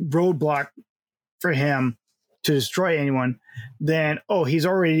a roadblock for him to destroy anyone than, he's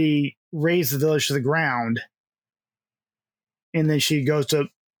already razed the village to the ground. And then she goes to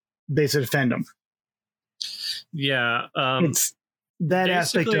basically defend him. Yeah. It's that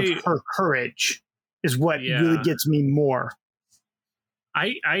aspect of her courage is what really gets me more.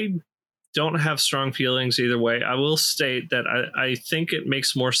 I don't have strong feelings either way. I will state that I think it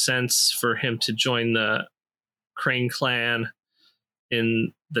makes more sense for him to join the Crane Clan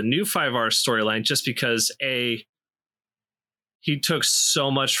in the new 5R storyline, just because he took so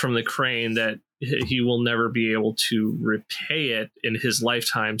much from the Crane that he will never be able to repay it in his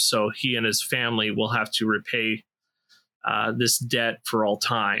lifetime. So he and his family will have to repay this debt for all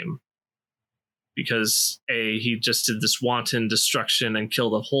time, because he just did this wanton destruction and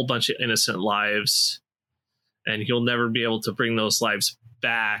killed a whole bunch of innocent lives and he'll never be able to bring those lives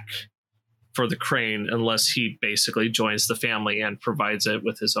back for the crane unless he basically joins the family and provides it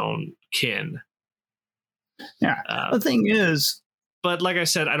with his own kin. Yeah. The thing is, but like I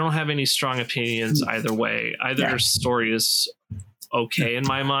said, I don't have any strong opinions either way. Either story is okay in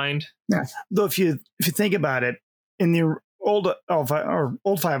my mind. Yeah. Though if you think about it, in the old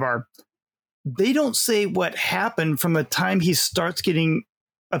 5R, they don't say what happened from the time he starts getting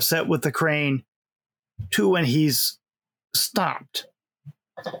upset with the crane to when he's stopped.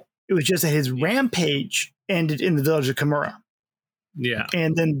 It was just that his rampage ended in the village of Kimura. Yeah.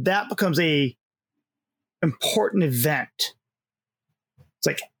 And then that becomes a important event. It's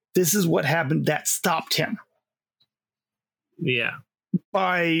like, this is what happened that stopped him. Yeah.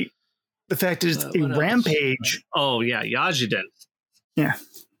 By the fact that it's a rampage. Oh yeah, Yajiden. Yeah.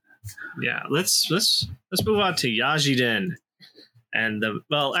 Yeah. Let's move on to Yajiden. And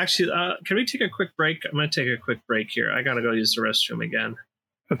actually, can we take a quick break? I'm going to take a quick break here. I got to go use the restroom again.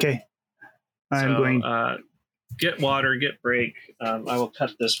 Okay. I'm going. Get water, get break. I will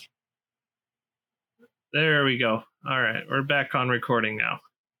cut this. There we go. All right. We're back on recording now.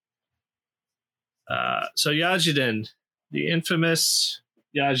 So Yajiden, the infamous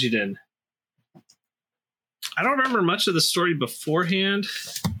Yajiden. I don't remember much of the story beforehand.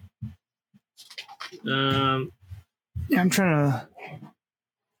 Yeah, I'm trying to.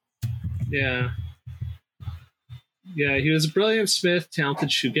 Yeah. Yeah, he was a brilliant smith, talented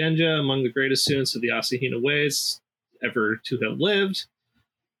shugenja, among the greatest students of the Asahina ways ever to have lived.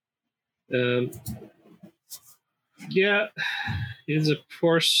 Yeah, he's, of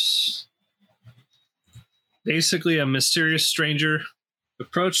course, basically a mysterious stranger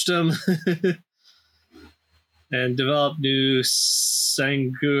approached him and developed new Sangusuri.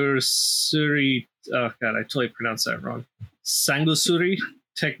 Oh, God, I totally pronounced that wrong. Sangusuri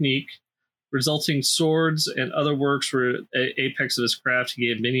technique. Resulting swords and other works were apex of his craft. He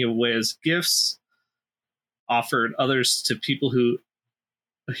gave many away as gifts, offered others to people who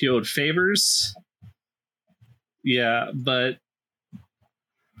he owed favors. Yeah, but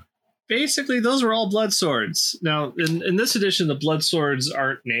basically those were all blood swords. Now, in this edition, the blood swords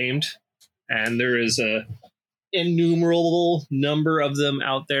aren't named, and there is a innumerable number of them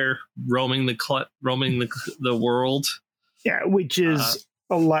out there roaming the world. Yeah, which is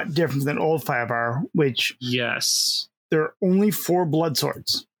a lot different than old 5R, which yes, there are only 4 blood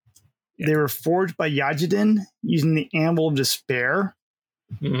swords. Yeah. They were forged by Yajiden using the Anvil of Despair.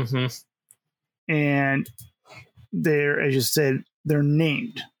 Mm-hmm. And they're, as you said, they're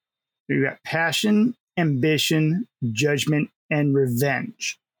named. You got Passion, Ambition, Judgment, and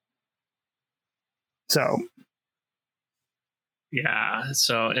Revenge. So. Yeah,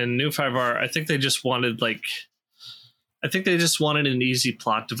 so in New 5R, I think they just wanted an easy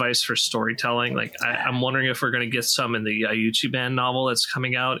plot device for storytelling. Like, I'm wondering if we're going to get some in the Ichiban novel that's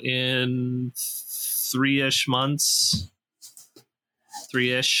coming out in 3-ish months.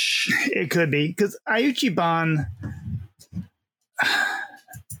 3-ish. It could be, because Ichiban,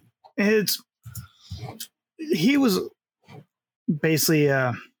 he was basically,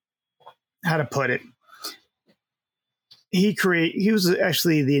 how to put it, he was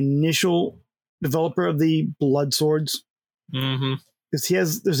actually the initial developer of the blood swords. Mm-hmm.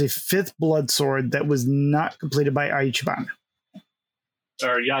 Because there's a 5th blood sword that was not completed by Ichiban.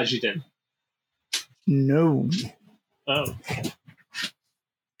 Or Yajiden. No. Oh.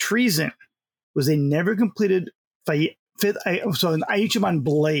 Treason was a never completed 5th, so an Ichiban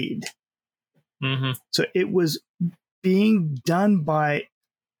blade. Mm-hmm. So it was being done by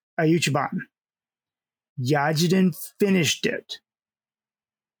Ichiban. Yajiden finished it.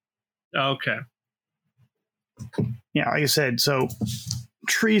 Okay. Yeah, like I said, so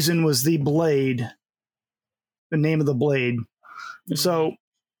Treason was the blade, the name of the blade. So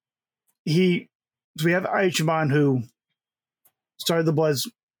we have Ichiban, who started the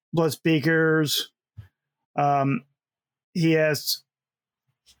blood speakers. He asked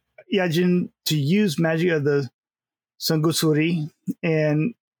Yajin to use magic of the Sangusuri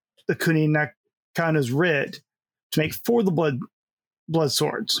and the Kuni Nakana's writ to make 4 of the blood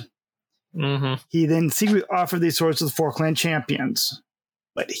swords. Mm-hmm. He then secretly offered these swords to the 4 clan champions,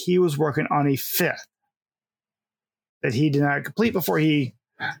 but he was working on a 5th that he did not complete before he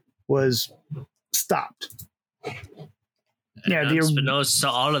was stopped. Yeah, unbeknownst to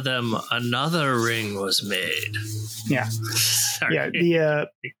all of them, another ring was made. Yeah, yeah.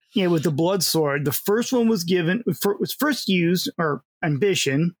 With the blood sword, the first one was first used, or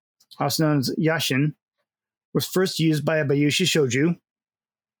Ambition, also known as Yashin, was first used by Abayushi Shoju.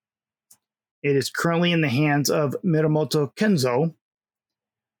 It is currently in the hands of Minamoto Kenzo.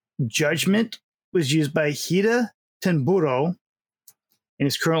 Judgment was used by Hida Tenburo and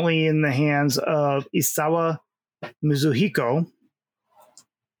is currently in the hands of Isawa Mizuhiko.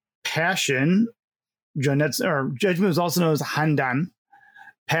 Passion, Jonetsu, or Judgment is also known as Handan.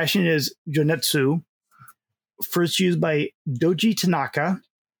 Passion is Jonetsu, first used by Doji Tanaka.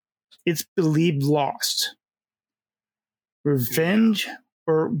 It's believed lost. Revenge,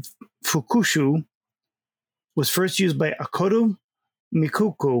 or Fukushu, was first used by Akoto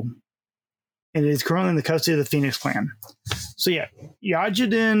Mikuku, and it is currently in the custody of the Phoenix Clan. So yeah,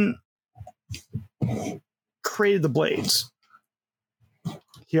 Yajiden created the blades.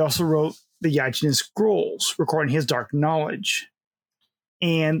 He also wrote the Yajiden Scrolls, recording his dark knowledge,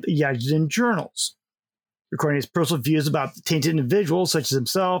 and the Yajiden Journals, recording his personal views about the tainted individuals such as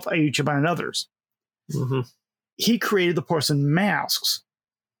himself, Ayuchiban, and others. Mm-hmm. He created the porcelain masks,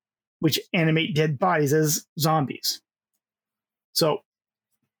 which animate dead bodies as zombies. So,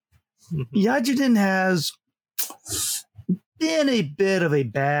 Yajiden has been a bit of a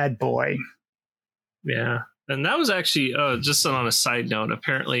bad boy. Yeah. And that was actually, just on a side note,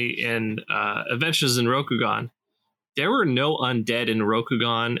 apparently in Adventures in Rokugan, there were no undead in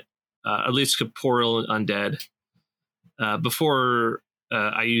Rokugan, at least corporeal undead, before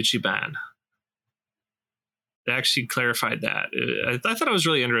Ayuchiban. They actually clarified that. I thought it was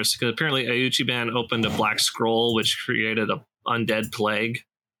really interesting because apparently Ayuchiban opened a black scroll which created a undead plague.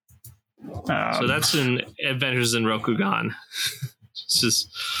 So that's in Adventures in Rokugan. It's just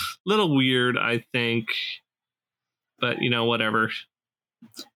a little weird, I think. But, whatever.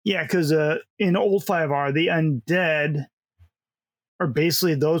 Yeah, because in Old 5R, the undead are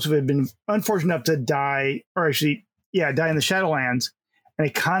basically those who have been unfortunate enough to die, or actually, die in the Shadowlands, and a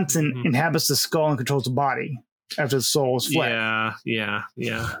constant inhabits the skull and controls the body after the soul is fled. Yeah.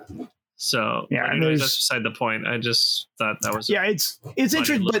 So, anyways, that's beside the point. I just thought that was it's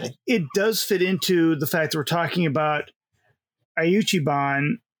interesting, but it does fit into the fact that we're talking about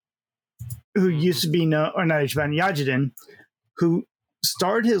Ayuchiban, who used to be known, or not Ayuchiban, Yajiden, who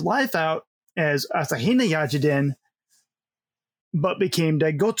started his life out as Asahina Yajiden, but became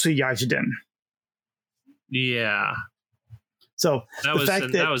Daigotsu Yajiden. Yeah. So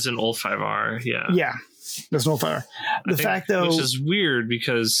that was an old 5R. Yeah. Yeah. That's an old 5R. The fact, though, which is weird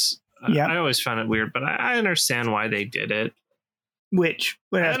because I always found it weird, but I understand why they did it. I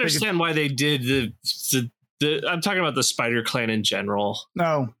understand why they did the I'm talking about the Spider Clan in general.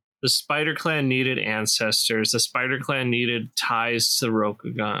 No. The Spider Clan needed ancestors. The Spider Clan needed ties to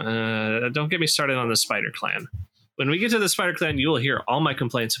Rokugan. Don't get me started on the Spider Clan. When we get to the Spider Clan, you will hear all my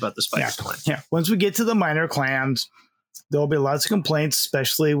complaints about the Spider Clan. Yeah. Once we get to the minor clans, there will be lots of complaints,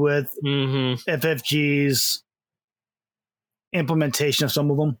 especially with FFG's implementation of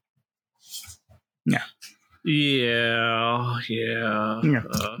some of them. Yeah. But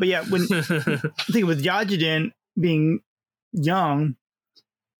yeah, when I think with Yajiden being young,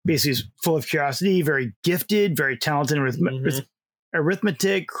 basically he's full of curiosity, very gifted, very talented with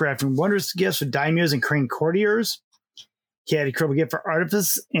arithmetic, crafting wondrous gifts for daimyos and crane courtiers. He had a incredible gift for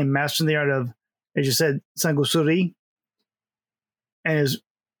artifice and mastering the art of, as you said, Sangusuri. And it was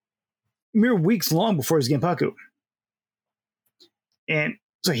mere weeks long before his Genpaku. And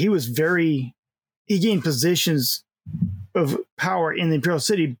so he gained positions of power in the Imperial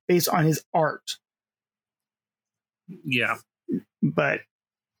City based on his art. Yeah. But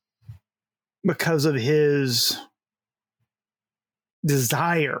because of his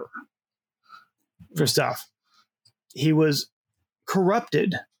desire for stuff, he was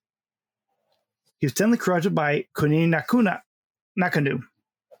corrupted. He was suddenly corrupted by Kuni Nakanu.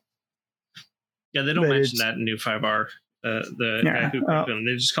 Yeah, they don't mention that in New 5R. Guy who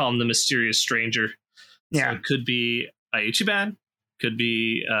they just call him the mysterious stranger. Yeah. So it could be Ayuchiban, could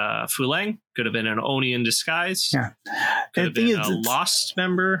be Fuleng, could have been an Oni in disguise. Yeah. Could have been a lost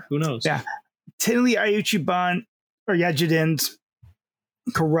member. Who knows? Yeah. Technically, Ayuchiban or Yajiden's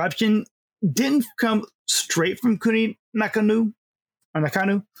corruption didn't come straight from Kuni Nakanu.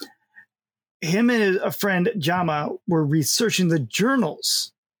 Him and a friend, Jama, were researching the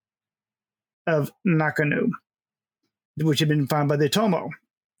journals of Nakanu, which had been found by the Tomo.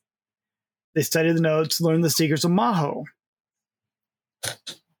 They studied the notes, learned the secrets of Maho.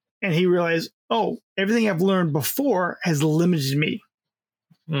 And he realized, everything I've learned before has limited me.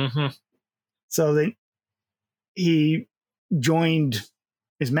 So he joined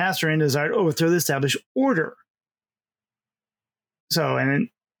his master and desired to overthrow the established order. So, and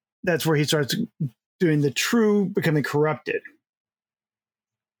that's where he starts doing the true becoming corrupted.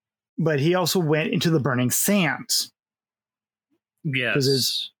 But he also went into the burning sands. Yes.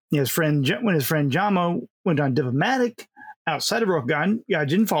 Because when his friend Jamo went on diplomatic outside of Rokugan,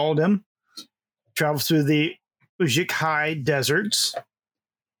 Yajin followed him. travels through the Ujik-hai deserts.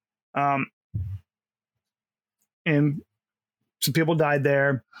 And some people died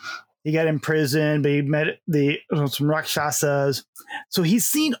there. He got imprisoned, but he met some Rakshasas. So he's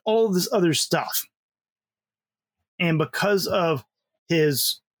seen all of this other stuff. And because of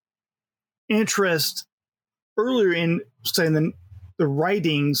his interest earlier in, say, the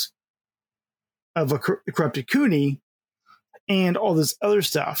writings of a corrupted Kuni and all this other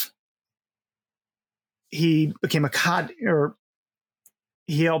stuff, he became a Kadi, or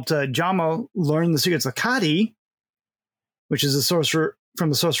he helped Jama learn the secrets of Kadi, which is a sorcerer from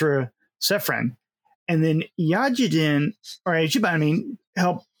the sorcerer Sephron. And then Yajiden, or Ichiban,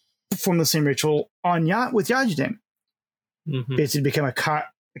 helped perform the same ritual with Yajiden. Mm-hmm. Basically become a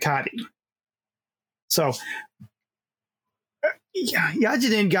Kadi. So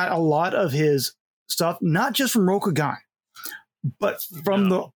Yajiden got a lot of his stuff, not just from Rokugan, but from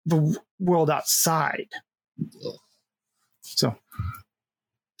the world outside. So I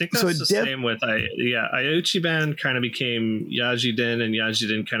think that's the same with Ichiban kind of became Yajiden, and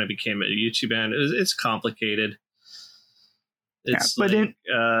Yajiden kind of became Ichiban. It's complicated. It's but the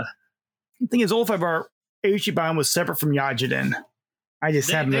thing is, Old 5R Ichiban was separate from Yajiden. I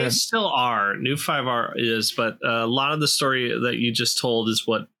just haven't. They still are. New 5R is, but a lot of the story that you just told is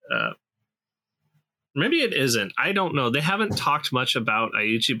what. Maybe it isn't. I don't know. They haven't talked much about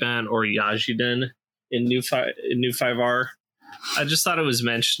Ichiban or Yajiden in New 5R. I just thought it was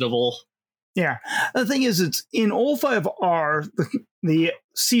mentionable. Yeah. The thing is, it's in Old 5R, the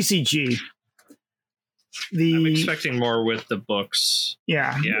CCG. I'm expecting more with the books.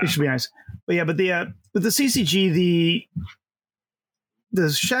 Yeah, it should be nice. But yeah, but the CCG, the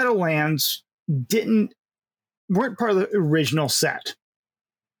Shadowlands weren't part of the original set.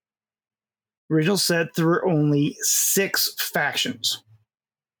 Original set, there were only 6 factions.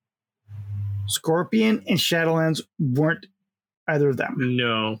 Scorpion and Shadowlands weren't either of them.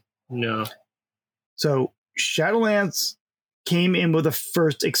 No. So Shadowlands came in with the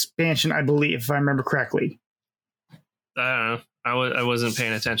first expansion, I believe, if I remember correctly. I don't know. I wasn't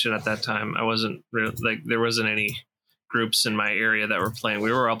paying attention at that time. I wasn't really, there wasn't any groups in my area that were playing.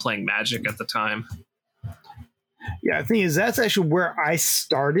 We were all playing Magic at the time. Yeah, the thing is, that's actually where I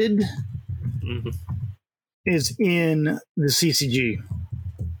started. Mm-hmm. Is in the CCG.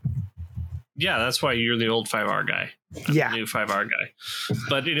 Yeah, that's why you're the old 5R guy. I'm the new 5R guy.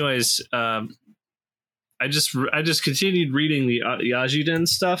 But anyways, I just continued reading the Yajiden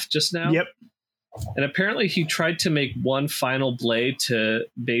stuff just now. Yep. And apparently he tried to make one final blade to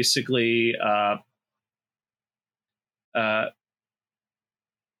basically to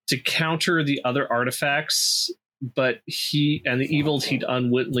counter the other artifacts, but the evils he'd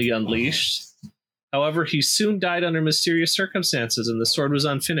unwittingly unleashed. However, he soon died under mysterious circumstances, and the sword was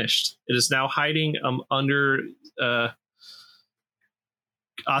unfinished. It is now hiding under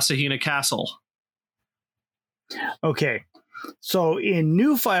Asahina Castle. Okay. So in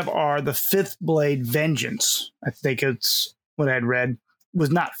New 5R, the 5th Blade Vengeance, I think it's what I'd read,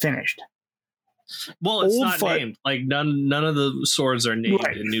 was not finished. Well, it's not named. Like none of the swords are named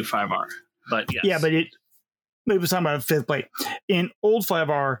in New 5R. But yes. Yeah, but it was talking about a 5th Blade. In Old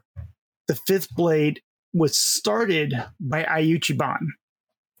 5R, the 5th Blade was started by Ayuchiban.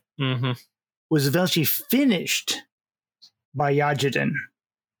 Mm-hmm. Was eventually finished by Yajiden.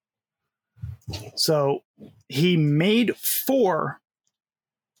 So he made 4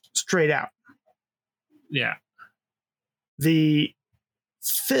 straight out. Yeah. The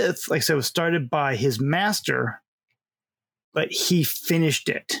 5th, like I said, was started by his master, but he finished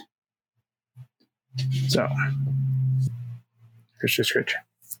it. So,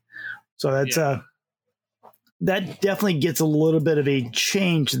 So that's that definitely gets a little bit of a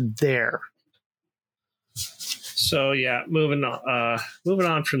change there. So yeah, moving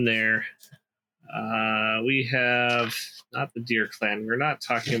on from there. We have not the Deer Clan. We're not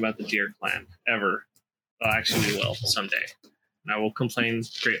talking about the Deer Clan ever. Well, actually, we will someday. And I will complain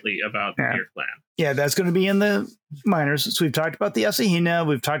greatly about the Deer Clan. Yeah, that's going to be in the minors. So we've talked about the Asahina,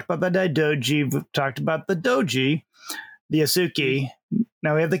 we've talked about the Daidoji, we've talked about the Doji, the Yasuki.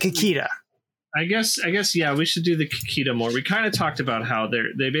 Now we have the Kakita. I guess, yeah, we should do the Kakita more. We kind of talked about how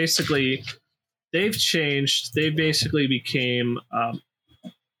they've changed. They basically became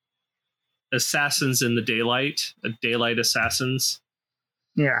assassins in the daylight assassins.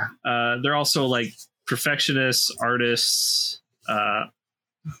 Yeah. They're also like perfectionists, artists,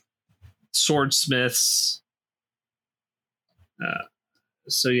 swordsmiths.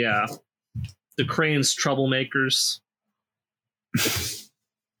 So yeah, the Cranes troublemakers.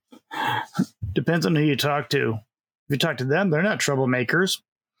 Depends on who you talk to. If you talk to them, they're not troublemakers.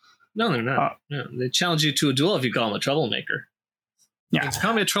 No, they're not. No, they challenge you to a duel if you call them a troublemaker. Yeah.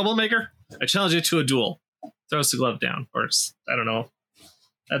 Call me a troublemaker? I challenge you to a duel. Throws the glove down. Or, I don't know.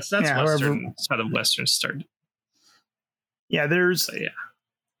 That's Western. That's how the Westerns started. Yeah, there's... So, yeah.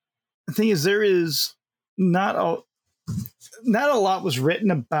 The thing is, there is not a lot was written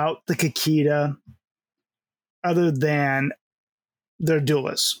about the Kakita other than their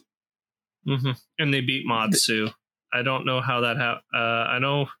duelists. Mm-hmm. And they beat Matsu. I don't know how that happened. I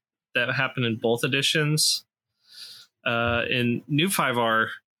know that happened in both editions. In New 5R,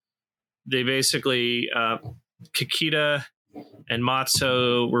 they basically Kakita and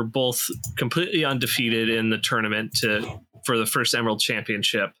Matsu were both completely undefeated in the tournament for the first Emerald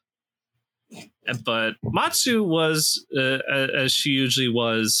Championship. But Matsu was, as she usually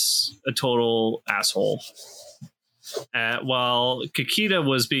was, a total asshole. While Kakita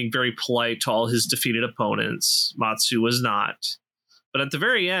was being very polite to all his defeated opponents, Matsu was not. But at the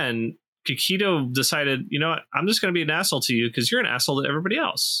very end, Kakita decided, you know what, I'm just going to be an asshole to you because you're an asshole to everybody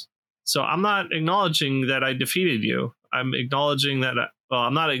else. So I'm not acknowledging that I defeated you. I'm acknowledging that,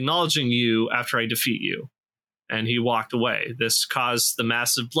 I'm not acknowledging you after I defeat you. And he walked away. This caused the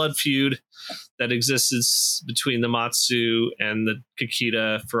massive blood feud that existed between the Matsu and the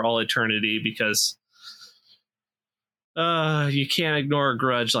Kakita for all eternity because you can't ignore a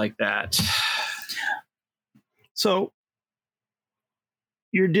grudge like that. So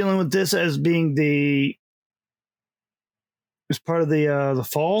you're dealing with this as being as part of the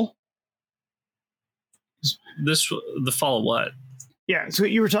fall? The fall of what? Yeah, so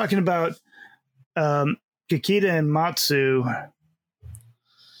you were talking about Kakita and Matsu.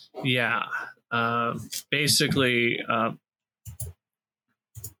 Yeah. Basically,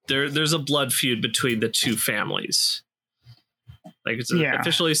 there's a blood feud between the two families. Like it's an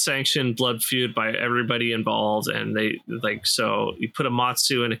officially sanctioned blood feud by everybody involved, and so you put a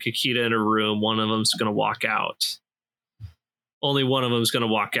Matsu and a Kakita in a room, one of them's going to walk out. Only one of them's going to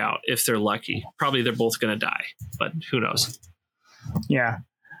walk out if they're lucky. Probably they're both going to die, but who knows? Yeah.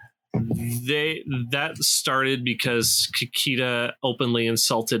 That started because Kakita openly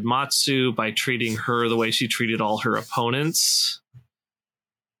insulted Matsu by treating her the way she treated all her opponents.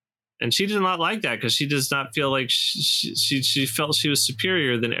 And she did not like that because she does not feel like she felt she was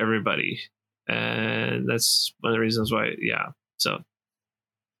superior than everybody. And that's one of the reasons why, yeah. So.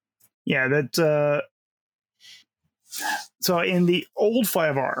 Yeah, that. So in the old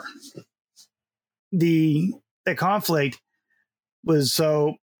 5R, the conflict was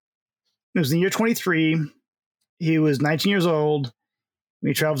it was in the year 23. He was 19 years old.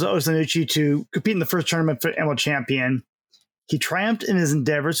 He travels to Osanuchi to compete in the first tournament for Emerald Champion. He triumphed in his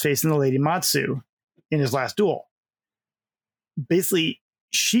endeavors facing the Lady Matsu in his last duel. Basically,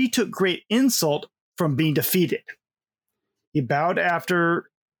 she took great insult from being defeated. He bowed to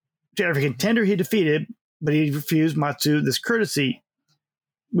every contender he defeated, but he refused Matsu this courtesy,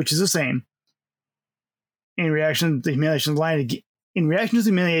 which is the same. In reaction to the humiliation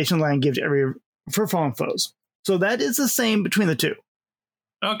line gives to every for fallen foes. So that is the same between the two.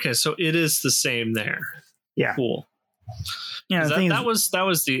 Okay, so it is the same there. Yeah. Cool. Yeah, that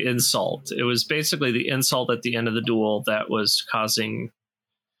was the insult. It was basically the insult at the end of the duel that was causing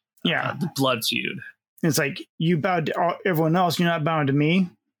the blood feud. It's like you bowed to everyone else, you're not bowing to me.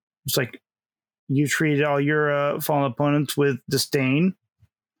 It's like you treated all your fallen opponents with disdain.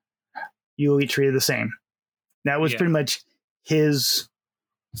 You'll be treated the same. That was pretty much his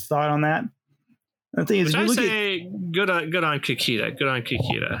thought on that. The thing is, good on Kakita. Good on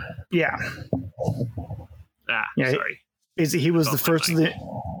Kakita. Yeah. Sorry. He was the first of the.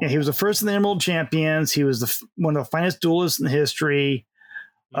 Yeah, he was the first of the Emerald Champions. He was one of the finest duelists in history.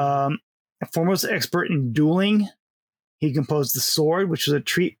 A foremost expert in dueling. He composed the sword, which was a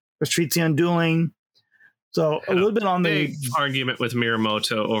treatise on dueling. So a little bit on the argument with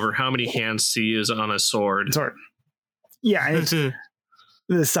Miyamoto over how many hands to use on a sword. Sorry. Yeah, it's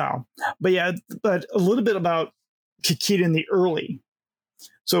the style. But a little bit about Kakita in the early.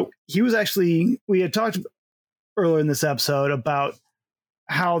 So he was we had talked earlier in this episode about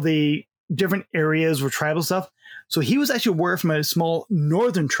how the different areas were tribal stuff. So he was actually a warrior from a small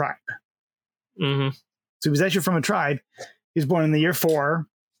northern tribe. Mm-hmm. So he was actually from a tribe. He was born in the year 4.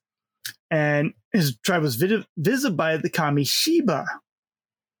 And his tribe was visited by the kami Shiba.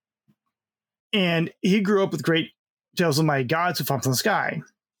 And he grew up with great tales of mighty gods who fought from the sky.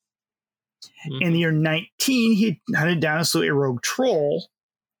 Mm-hmm. In the year 19, he hunted down a rogue troll.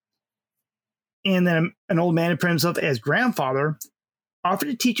 And then an old man who put himself as grandfather offered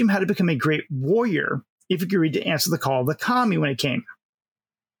to teach him how to become a great warrior if he agreed to answer the call of the kami when it came.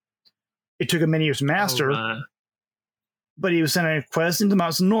 It took him many years to master, But he was sent on a quest into the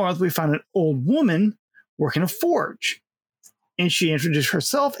mountains north. We found an old woman working a forge. And she introduced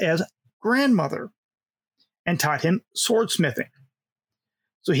herself as grandmother and taught him swordsmithing.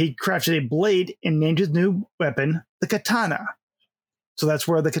 So he crafted a blade and named his new weapon the katana. So that's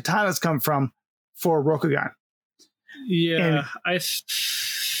where the katanas come from for Rokugan. Yeah, And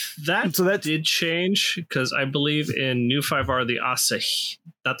that did change because I believe in New 5R the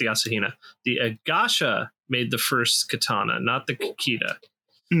Agasha made the first katana, not the Kikita.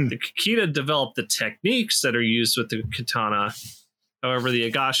 The Kikita developed the techniques that are used with the katana. However, the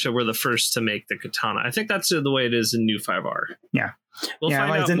Agasha were the first to make the katana. I think that's the way it is in New 5R. Yeah. We'll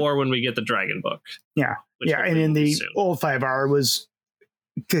find out more when we get the Dragon Book. Yeah. Yeah, and in the old 5R was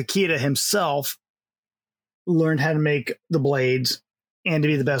Kikita himself learned how to make the blades and to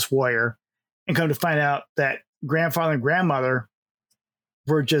be the best warrior, and come to find out that grandfather and grandmother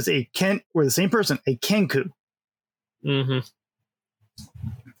were just were the same person, a Kenku. Mm-hmm.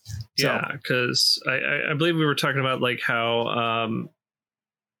 Yeah, because I believe we were talking about like how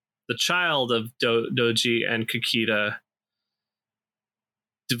the child of Doji and Kikita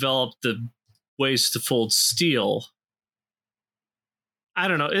developed the ways to fold steel. I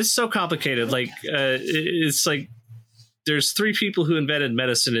don't know. It's so complicated. Like it's like there's 3 people who invented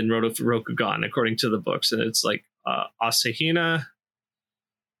medicine in Rokugan, according to the books, and it's like Asahina,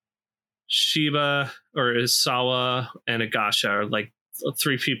 Shiba, or Isawa, and Agasha are like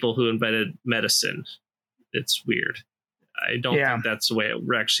 3 people who invented medicine. It's weird. I don't think that's the way it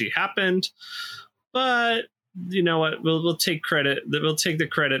actually happened, but you know what? We'll take credit. We'll take the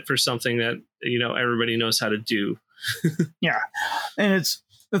credit for something that everybody knows how to do. Yeah, and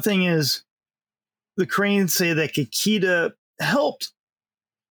the thing is, the Cranes say that Kikita helped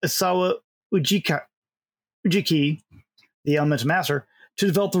Isawa Ujiki, the Elemental Master, to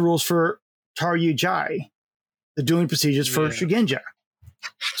develop the rules for Taryujai, the dueling procedures for Shugenja.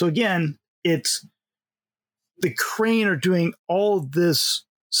 So again, it's the Crane are doing all this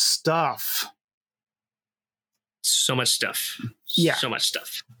stuff. So much stuff. Yeah. So much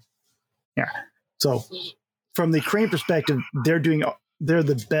stuff. Yeah. So from the Crane perspective, they're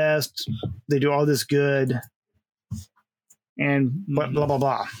the best. They do all this good and blah, blah,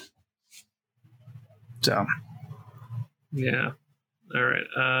 blah. So. Yeah. All right.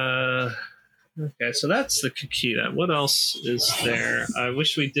 Okay, so that's the Kikita. What else is there? I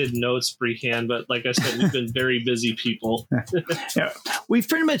wish we did notes freehand, but like I said, we've been very busy people. Yeah, we've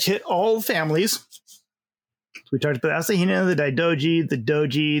pretty much hit all the families. We talked about Asahina, the Daidoji, the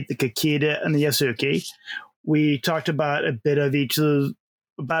Doji, the Kikita, and the Yasuki. We talked about a bit of each of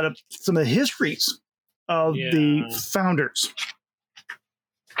some of the histories of the founders.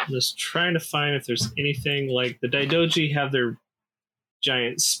 I'm just trying to find if there's anything like the Daidoji have their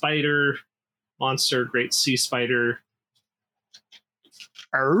giant spider monster, great sea spider.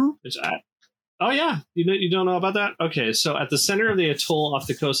 Oh yeah, you don't know about that? Okay, so at the center of the atoll off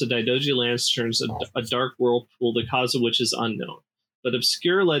the coast of Daidoji Lands turns a dark whirlpool, the cause of which is unknown. But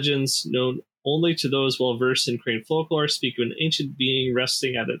obscure legends known only to those well versed in Crane folklore speak of an ancient being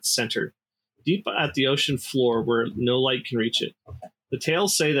resting at its center, deep at the ocean floor where no light can reach it. The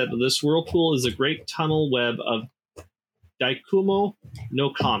tales say that this whirlpool is a great tunnel web of Daikumo no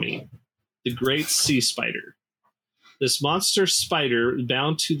Kami, the great sea spider. This monster spider,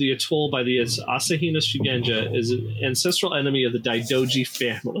 bound to the atoll by the Asahina Shugenja, is an ancestral enemy of the Daidoji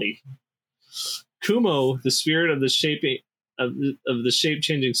family. Kumo, the spirit of the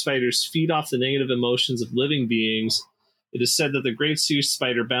shape-changing spiders, feed off the negative emotions of living beings. It is said that the great sea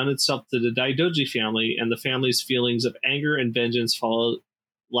spider bound itself to the Daidoji family, and the family's feelings of anger and vengeance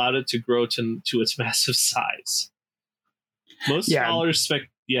allowed it to grow to its massive size. Most scholars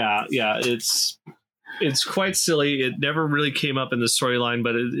it's quite silly. It never really came up in the storyline,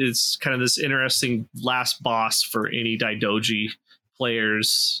 but it's kind of this interesting last boss for any Daidoji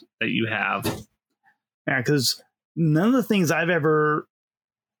players that you have. Yeah, because none of the things I've ever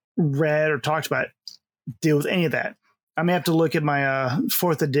read or talked about deal with any of that. I may have to look at my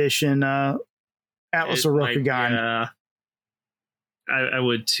 4th edition Atlas of Rokugan. I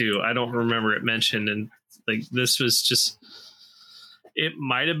would too. I don't remember it mentioned, and like this was just. It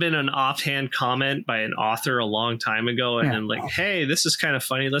might have been an offhand comment by an author a long time ago, and then like, hey, this is kind of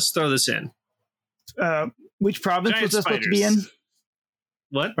funny. Let's throw this in. Which province was this supposed to be in?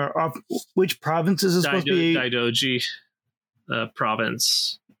 What? Which province is this supposed to be? Daidoji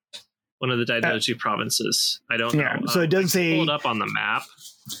province. One of the Daidoji provinces. I don't know. So it doesn't say. Pull it up on the map.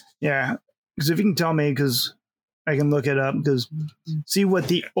 Yeah, because if you can tell me, because I can look it up, because see what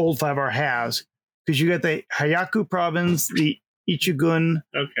the old 5R has. Because you got the Hayaku province, the Ichigun,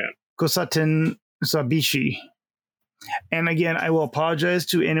 Kosaten, Sabishi. And again, I will apologize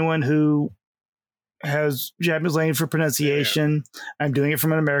to anyone who has Japanese language for pronunciation. I'm doing it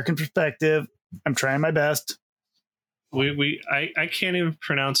from an American perspective. I'm trying my best. I can't even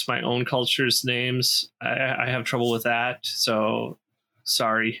pronounce my own culture's names. I have trouble with that. So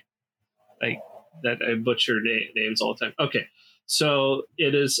sorry. Like that I butcher names all the time. Okay. So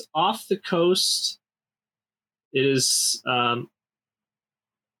it is off the coast. It is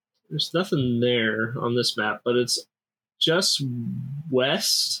there's nothing there on this map, but it's just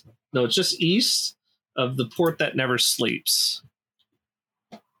west. No, it's just east of the port that never sleeps.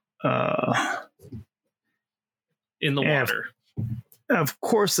 In the water. Of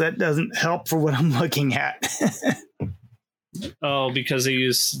course, that doesn't help for what I'm looking at. Oh, because they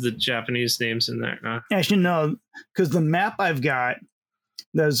use the Japanese names in there. Actually, no, because the map I've got,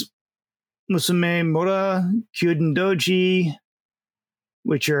 there's Musume Mora, Kyuden Doji,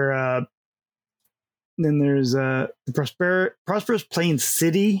 which are, then there's the Prosperous Plains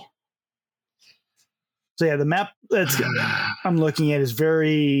City. So yeah, the map that's I'm looking at is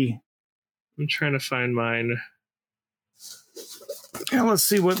very... I'm trying to find mine. Yeah, let's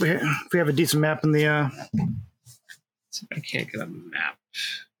see what if we have a decent map in the. See if I can't get a map.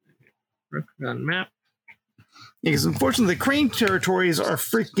 Rokughan map. Yeah, because unfortunately, the Crane territories are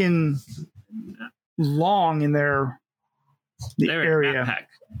freaking long in the area. Map pack.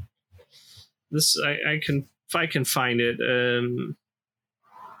 This I can if I can find it. As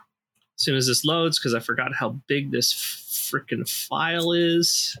soon as this loads, because I forgot how big this freaking file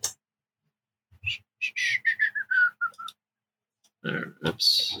is. There,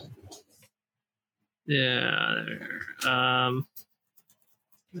 oops. Yeah, there.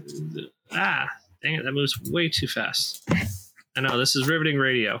 Dang it, that moves way too fast. I know, this is riveting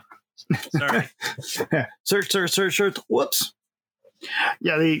radio. Sorry. Search. Whoops.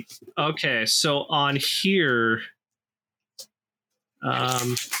 Yeah, Okay, so on here,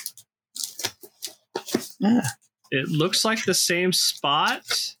 it looks like the same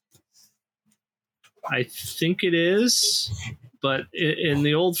spot. I think it is. But in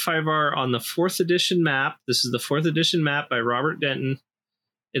the old 5R on the 4th edition map, this is the 4th edition map by Robert Denton.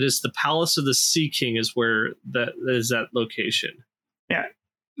 It is the Palace of the Sea King is where that location. Yeah.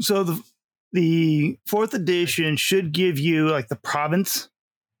 So the 4th edition should give you like the province.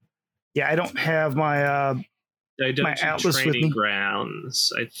 Yeah, I don't have my atlas training with me.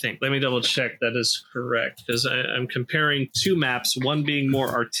 Grounds, I think. Let me double check that is correct because I'm comparing two maps, one being more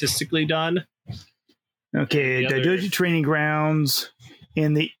artistically done. Okay, Daidoji Training Grounds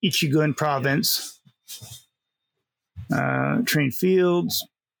in the Ichigun province. Train fields.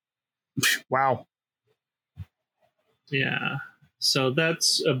 Wow. Yeah. So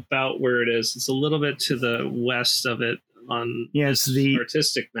that's about where it is. It's a little bit to the west of it on it's the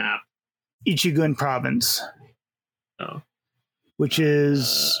artistic map. Ichigun province. Oh. Which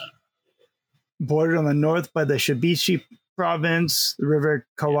is bordered on the north by the Shibishi province, the river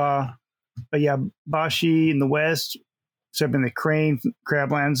Kawa. Bashi in the west, serving the Crane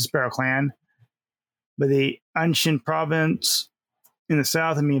Crablands, the Sparrow Clan. But the Anshin province in the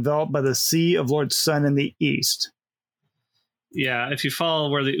south and being enveloped by the Sea of Lord Sun in the east. Yeah, if you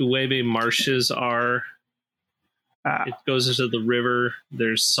follow where the Uebe marshes are, it goes into the river.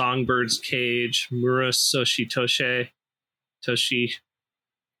 There's Songbird's Cage, Murasoshi Toshi.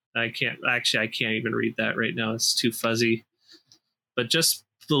 I can't even read that right now. It's too fuzzy. But just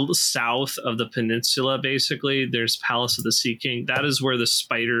the south of the peninsula, basically, there's Palace of the Sea King. That is where the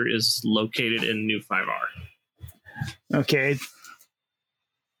spider is located in New 5R. Okay.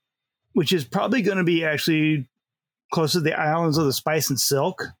 Which is probably going to be actually close to the islands of the Spice and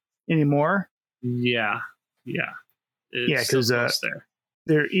Silk anymore. Yeah. Because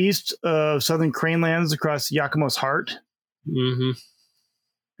they're east of Southern Crane Lands across Yakumo's Heart. Mm-hmm.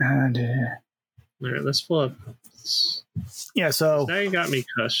 And all right, let's pull up. So now you got me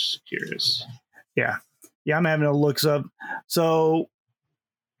curious. Yeah, I'm having a look up. So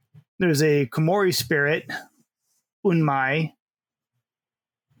there's a Komori spirit, Unmai.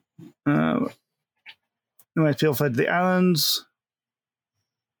 I feel for the islands.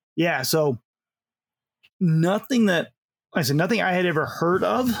 Yeah, so nothing I had ever heard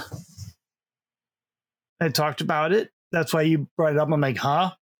of. I talked about it. That's why you brought it up. I'm like,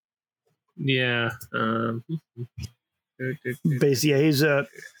 huh? Yeah. Basically, he's so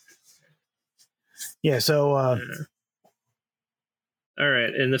all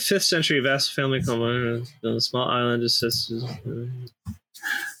right. In the 5th century, vast family built a small island just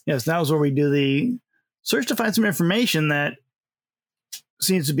yes, that was where we do the search to find some information that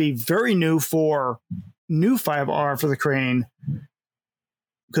seems to be very new for new 5R for the Crane.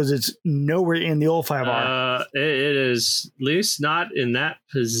 because it's nowhere in the old 5R. It is at least not in that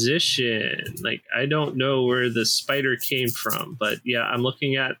position. Like, I don't know where the spider came from, but yeah, I'm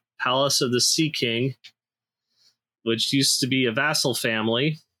looking at Palace of the Sea King, which used to be a vassal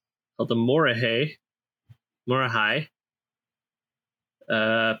family called the Morahei.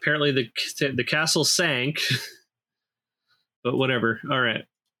 Apparently the castle sank, but whatever. All right,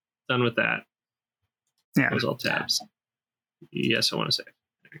 done with that. Yeah, those all tabs. Yes, I want to say.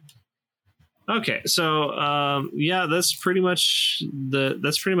 Okay, so yeah, that's pretty much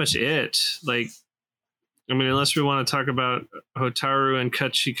it. Like, I mean, unless we want to talk about Hotaru and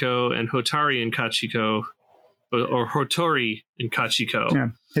Kachiko and Hotari and Kachiko, or Hotori and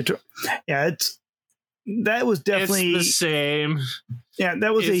Kachiko. Yeah, that was definitely it's the same. Yeah,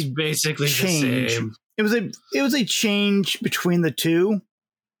 that was basically change. The same. It was a change between the two.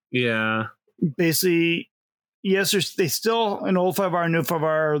 Yeah, basically. Yes, they still in old 5R, new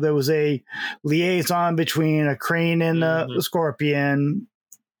 5R. There was a liaison between a crane and the scorpion,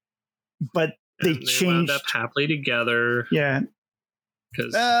 but they changed. Wound up happily together. Yeah,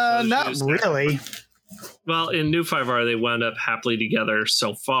 because not really. Well, in new 5R, they wound up happily together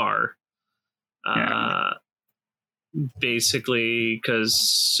so far. Basically, because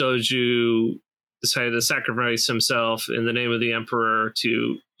Soju decided to sacrifice himself in the name of the Emperor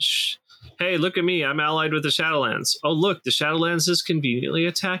to. Hey, look at me. I'm allied with the Shadowlands. Oh, look, the Shadowlands is conveniently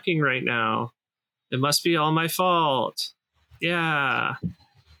attacking right now. It must be all my fault. Yeah.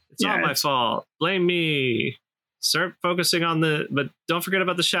 It's all my fault. Blame me. Start focusing on but don't forget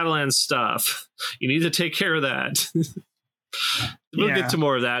about the Shadowlands stuff. You need to take care of that. We'll get to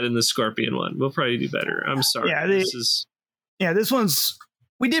more of that in the Scorpion one. We'll probably do better. I'm sorry. Yeah, this one's...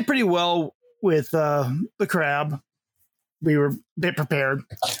 We did pretty well with the crab. We were a bit prepared.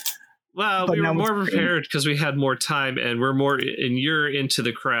 Well, we were more prepared because we had more time, and you're into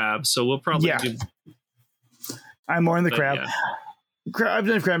the crab, so we'll probably do. I'm more in the crab. Yeah. I've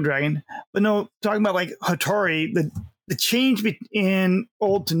done crab dragon, but no, talking about like Hotori, the change in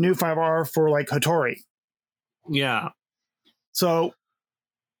old to new 5R for like Hotori. Yeah. So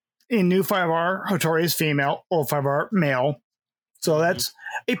in new 5R, Hotori is female, old 5R male. So that's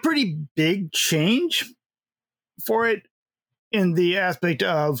a pretty big change for it in the aspect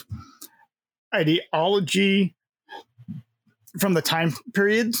of ideology from the time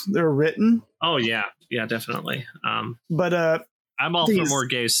periods they're written. Oh yeah, definitely. But I'm all for more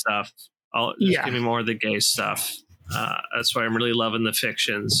gay stuff. Give me more of the gay stuff. That's why I'm really loving the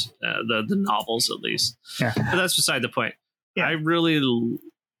fictions, the novels at least. Yeah. But that's beside the point. Yeah. I really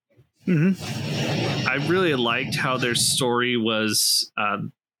liked how their story was.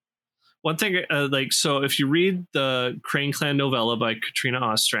 One thing, so if you read the Crane Clan novella by Katrina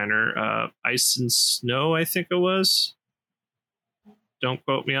Ostrander, Ice and Snow, I think it was. Don't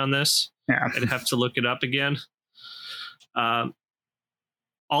quote me on this. Yeah. I'd have to look it up again.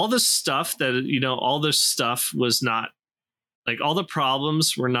 All the stuff was not, like, all the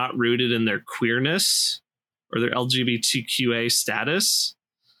problems were not rooted in their queerness or their LGBTQA status.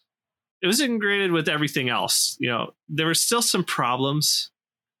 It was integrated with everything else. There were still some problems,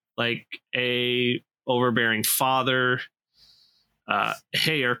 like a overbearing father.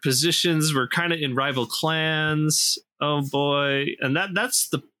 Hey, our positions were kind of in rival clans. Oh boy. And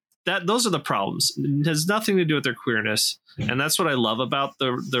those are the problems. It has nothing to do with their queerness. And that's what I love about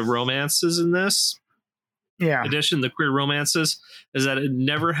the romances in this. Yeah. Edition, the queer romances, is that it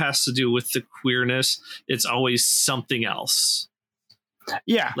never has to do with the queerness. It's always something else.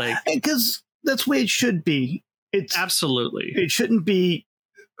 Yeah. Because that's the way it should be. It's absolutely. It shouldn't be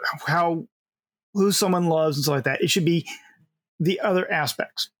who someone loves and stuff like that. It should be the other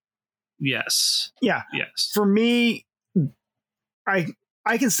aspects. Yes. Yeah. Yes. For me, I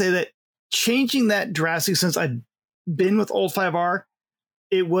can say that changing that drastic since I've been with old 5R,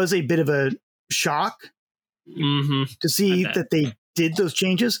 it was a bit of a shock to see that they did those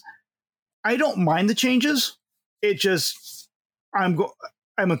changes. I don't mind the changes. It just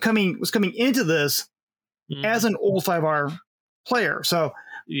was coming into this as an old 5R player. So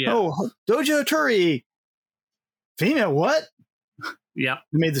Dojo Turi, female, what? Yeah,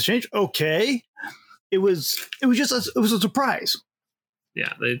 made the change. Okay, it was a surprise.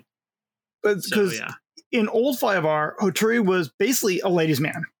 Yeah, because in old 5R, Hotori was basically a ladies'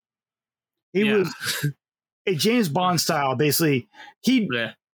 man. He was a James Bond style. Basically, he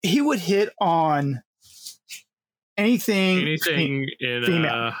would hit on anything in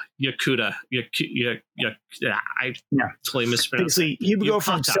female. Yakuta. I totally mispronounced. Basically, he would go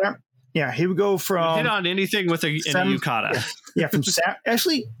from he would go from hit on anything with a yukata. Yeah, from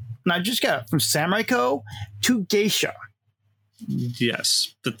actually not just from Samurai Co to geisha.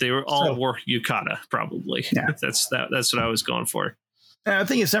 Yes, but they were all wore yukata, probably. Yeah. That's what I was going for. And I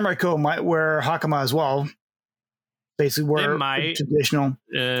think Samurai Code might wear hakama as well. Basically, wear traditional.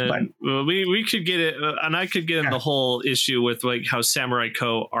 Well, we could get it, and I could get in the whole issue with like how Samurai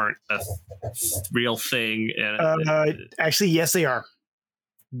Code aren't a real thing. Actually, yes, they are.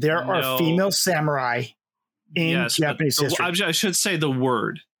 There are female samurai in Japanese history. I should say the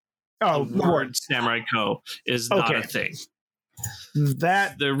word. Oh, the word Samurai Code is not a thing.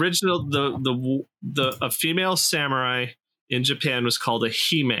 That the original a female samurai in Japan was called a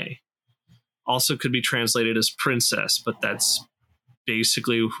hime. Also could be translated as princess, but that's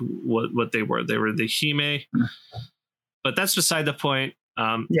basically what they were. They were the hime. But that's beside the point.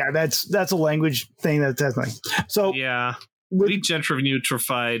 That's a language thing. That's definitely so. Yeah, we gender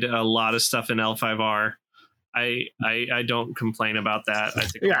neutrified a lot of stuff in L5R. I don't complain about that. I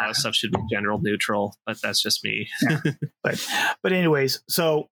think a lot of stuff should be gender neutral, but that's just me. But anyways,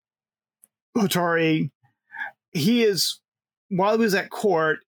 so Hotori, while he was at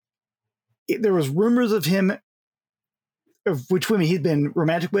court, there was rumors of him, of which women he'd been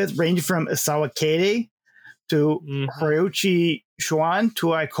romantic with, ranging from Isawa Kade to Horiuchi Shuan to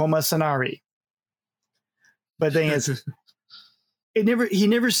Aikoma Sanari. But the thing is, he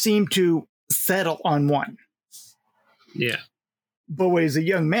never seemed to settle on one. Yeah. But when he was a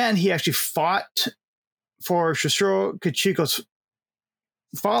young man, he actually fought for Shishiro Kachiko's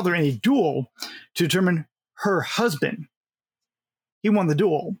father in a duel to determine her husband. He won the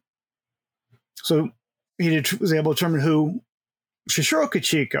duel. So he was able to determine who Shishiro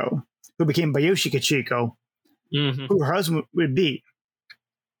Kachiko, who became Bayoshi Kachiko, who her husband would be.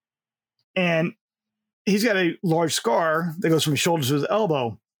 And he's got a large scar that goes from his shoulder to his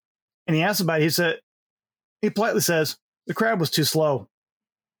elbow. And he asks about it. He politely says, the crab was too slow.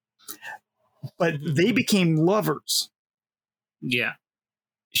 But they became lovers. Yeah.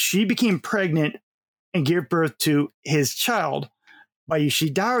 She became pregnant and gave birth to his child,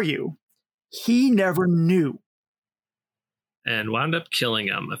 Bayushi Daryu. He never knew. And wound up killing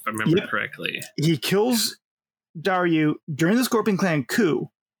him, if I remember correctly. He kills Daryu during the Scorpion Clan coup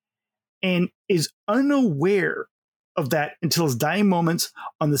and is unaware of that until his dying moments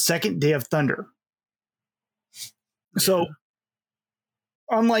on the second day of Thunder. So,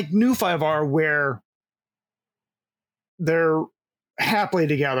 unlike New 5R, where they're happily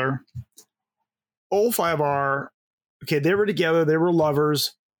together, Old 5R, they were together, they were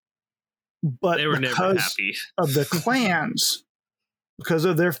lovers, but they were never happy. Of the clans, because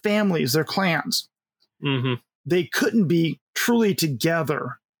of their families, their clans, they couldn't be truly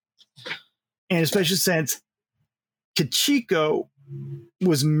together. And especially since Kachiko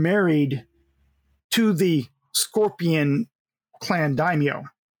was married to the Scorpion Clan daimyo,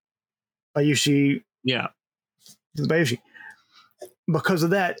 Bayushi. Yeah. Bayushi. Because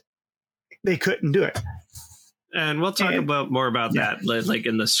of that, they couldn't do it. And we'll talk more about that, like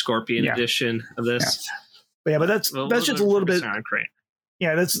in the Scorpion edition of this. But that's just a little bit.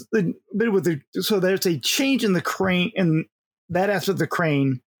 Yeah, that's a bit with the. So there's a change in the crane, in that aspect of the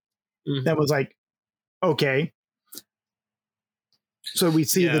crane that was like, okay. So we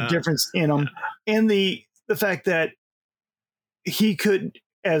see the difference in them, and the fact that he could,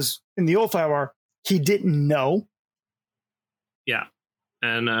 as in the old 5R, he didn't know. Yeah.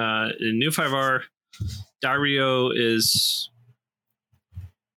 And in new 5R, Dario is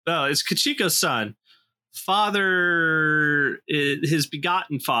Kachiko's son. Father, his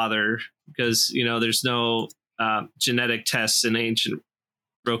begotten father, because, there's no genetic tests in ancient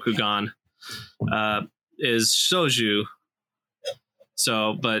Rokugan, is Soju.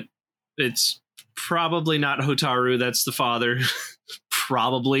 So, but it's probably not Hotaru. That's the father.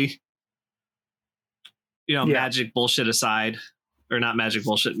 Probably. Magic bullshit aside, or not magic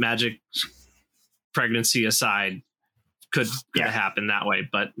bullshit, magic pregnancy aside, could happen that way,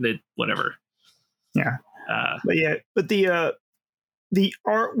 but whatever. Yeah. But the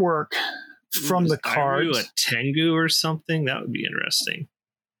artwork from the cards. A Tengu or something, that would be interesting.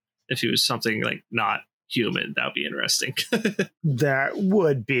 If he was something like not human, that would be interesting. That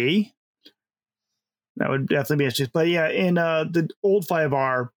would definitely be interesting. But in the old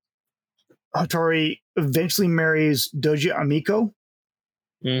 5R, Hotori eventually marries Doji Amiko,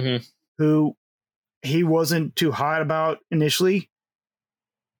 who he wasn't too hot about initially,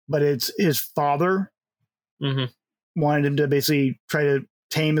 but it's his father wanted him to basically try to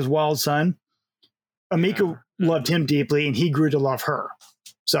tame his wild son. Amiko loved him deeply, and he grew to love her.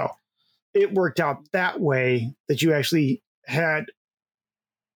 So it worked out that way, that you actually had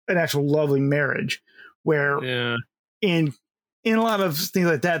an actual lovely marriage, where in a lot of things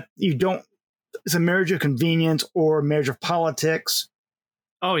like that, you don't it's a marriage of convenience or marriage of politics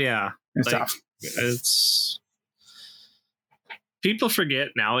Oh yeah, and Like, stuff. it's people forget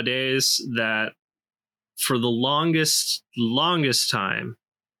nowadays that for the longest time,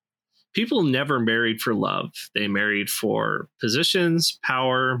 people never married for love. They married for positions,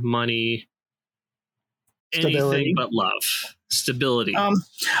 power, money, Stability. anything but love, stability.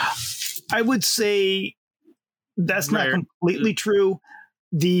 I would say that's not Rare. completely true.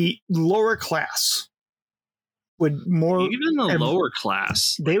 The lower class would more Even the have- lower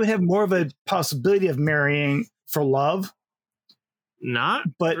class, they would have more of a possibility of marrying for love. not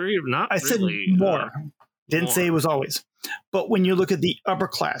But not I said really, more. Didn't more. say it was always. But when you look at the upper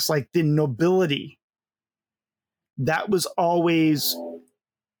class, like the nobility, that was always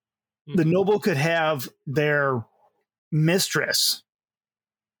the noble could have their mistress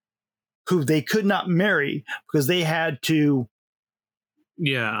who they could not marry because they had to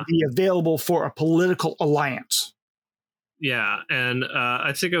Yeah, be available for a political alliance. yeah, and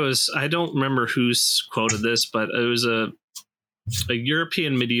I think it was, I don't remember who's quoted this, but it was a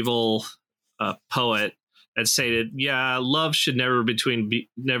European medieval poet that stated, "Yeah, love should never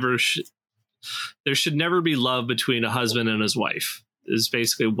there should never be love between a husband and his wife." Is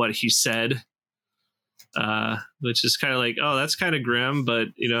basically what he said, which is kind of like, oh, that's kind of grim, but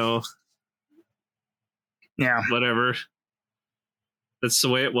Yeah. whatever. That's the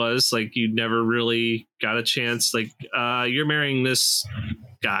way it was. Like, you never really got a chance. Like, you're marrying this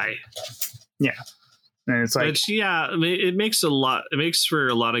guy. And it's like, Which, yeah, I mean, it makes for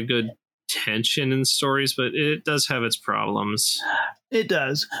a lot of good tension in stories, but it does have its problems. it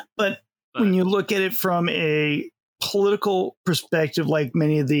does. But when you look at it from a political perspective, like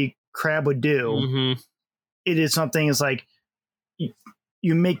many of the crab would do, Mhm. it is something, it's like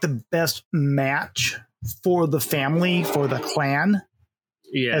you make the best match for the family, for the clan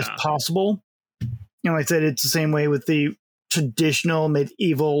Yeah. as possible. Like I said, it's the same way with the traditional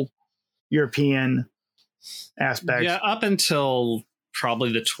medieval European aspects. Yeah, up until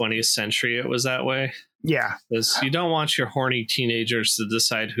probably the 20th century, it was that way. Yeah. Because you don't want your horny teenagers to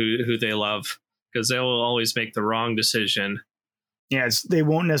decide who they love, because they will always make the wrong decision. Yes, they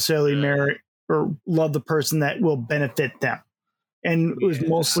won't necessarily marry or love the person that will benefit them. And it was Yeah.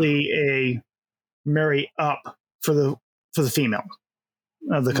 mostly a marry up for the female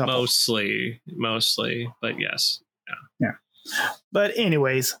of the couple. Mostly, but yes. But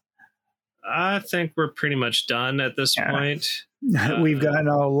anyways, I think we're pretty much done at this point. we've gotten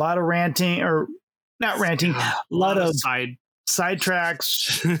a lot of ranting, or not ranting, a lot of side.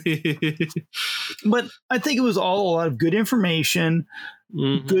 sidetracks. But I think it was all a lot of good information,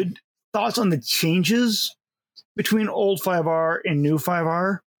 Mhm. good thoughts on the changes between old 5R and new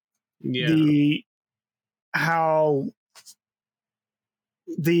 5R. Yeah. How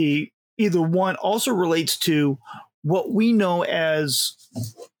the either one also relates to what we know as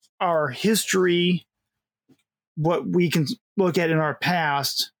our history, what we can look at in our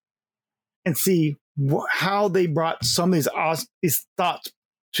past and see how they brought some of these thoughts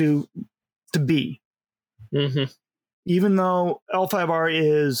to be. Mhm. Even though L5R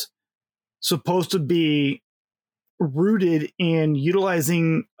is supposed to be rooted in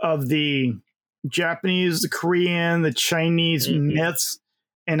utilizing of the Japanese, the Korean, the Chinese myths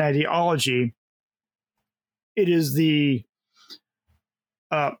and ideology, it is the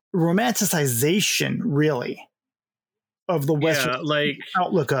romanticization, really, of the Western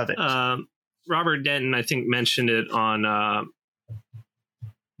outlook of it. Robert Denton, I think, mentioned it on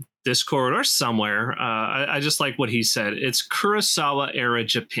Discord or somewhere. I just like what he said. It's Kurosawa era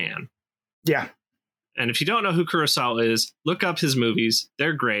Japan. Yeah. And if you don't know who Kurosawa is, look up his movies.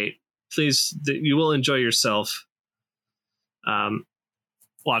 They're great. Please, you will enjoy yourself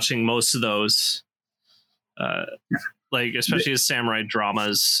watching most of those. Especially his samurai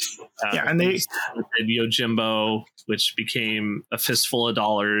dramas. And they did Yojimbo, which became A Fistful of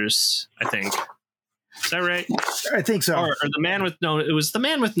Dollars, I think. Is that right? I think so. Or the Man with No. It was the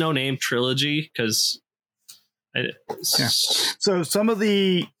Man with No Name trilogy, because. So some of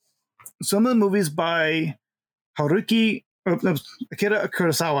the movies by Akira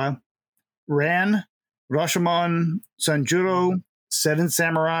Kurosawa: Ran, Rashomon, Sanjuro, Seven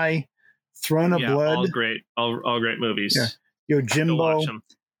Samurai, Throne of Blood, all great movies. Yeah. Yojimbo,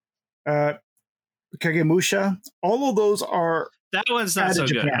 Kagemusha. All of those are. That one's not so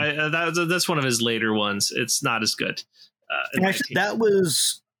good. That's one of his later ones. It's not as good. Actually, that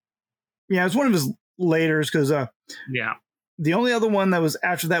was. Yeah, it was one of his laters because. The only other one that was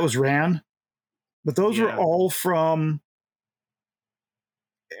after that was Ran, but those were all from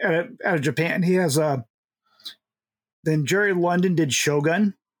out of Japan. He has then Jerry London did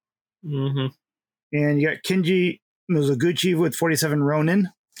Shogun. Mm-hmm. And you got Kenji Mizoguchi with 47 Ronin.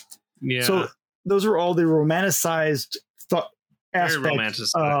 Yeah. So those are all the romanticized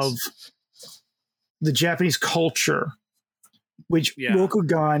aspects of the Japanese culture, which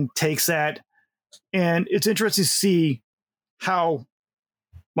Rokugan takes that. And it's interesting to see how,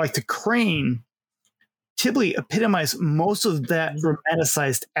 like the crane, typically epitomize most of that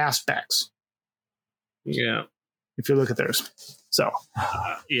romanticized aspects. Yeah. If you look at theirs. So.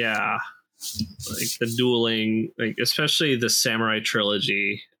 Yeah. Like the dueling, like especially the Samurai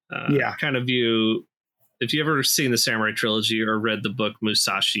trilogy. Kind of view, if you ever seen the Samurai trilogy or read the book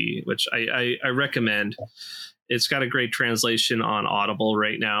Musashi, which I recommend, it's got a great translation on Audible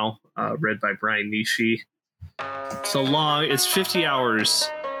right now, read by Brian Nishi. It's 50 hours,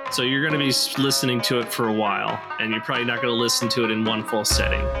 so you're going to be listening to it for a while, and you're probably not going to listen to it in one full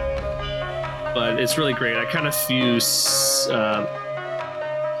setting. But it's really great. I kind of fuse, not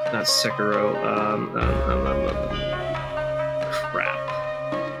Sekiro, crap.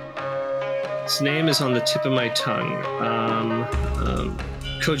 His name is on the tip of my tongue.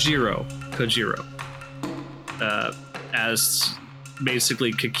 Kojiro. As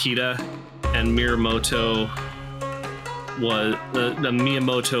basically Kakita and Miyamoto was the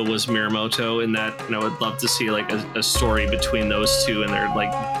Miyamoto was Miyamoto in that, and I would love to see like a story between those two and their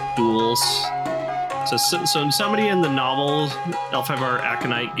like duels. So somebody in the novel L5R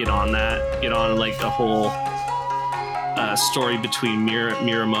Aconite get on like a whole story between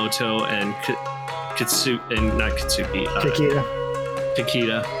Miyamoto and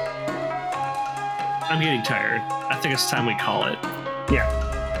Kakita. I'm getting tired. I think it's time we call it. Yeah.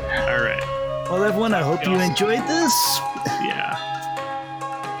 All right. Well, everyone, I hope you enjoyed this. Yeah.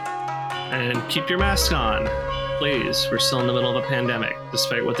 And keep your mask on, please. We're still in the middle of a pandemic,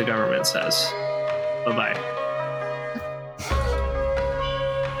 despite what the government says. Bye-bye.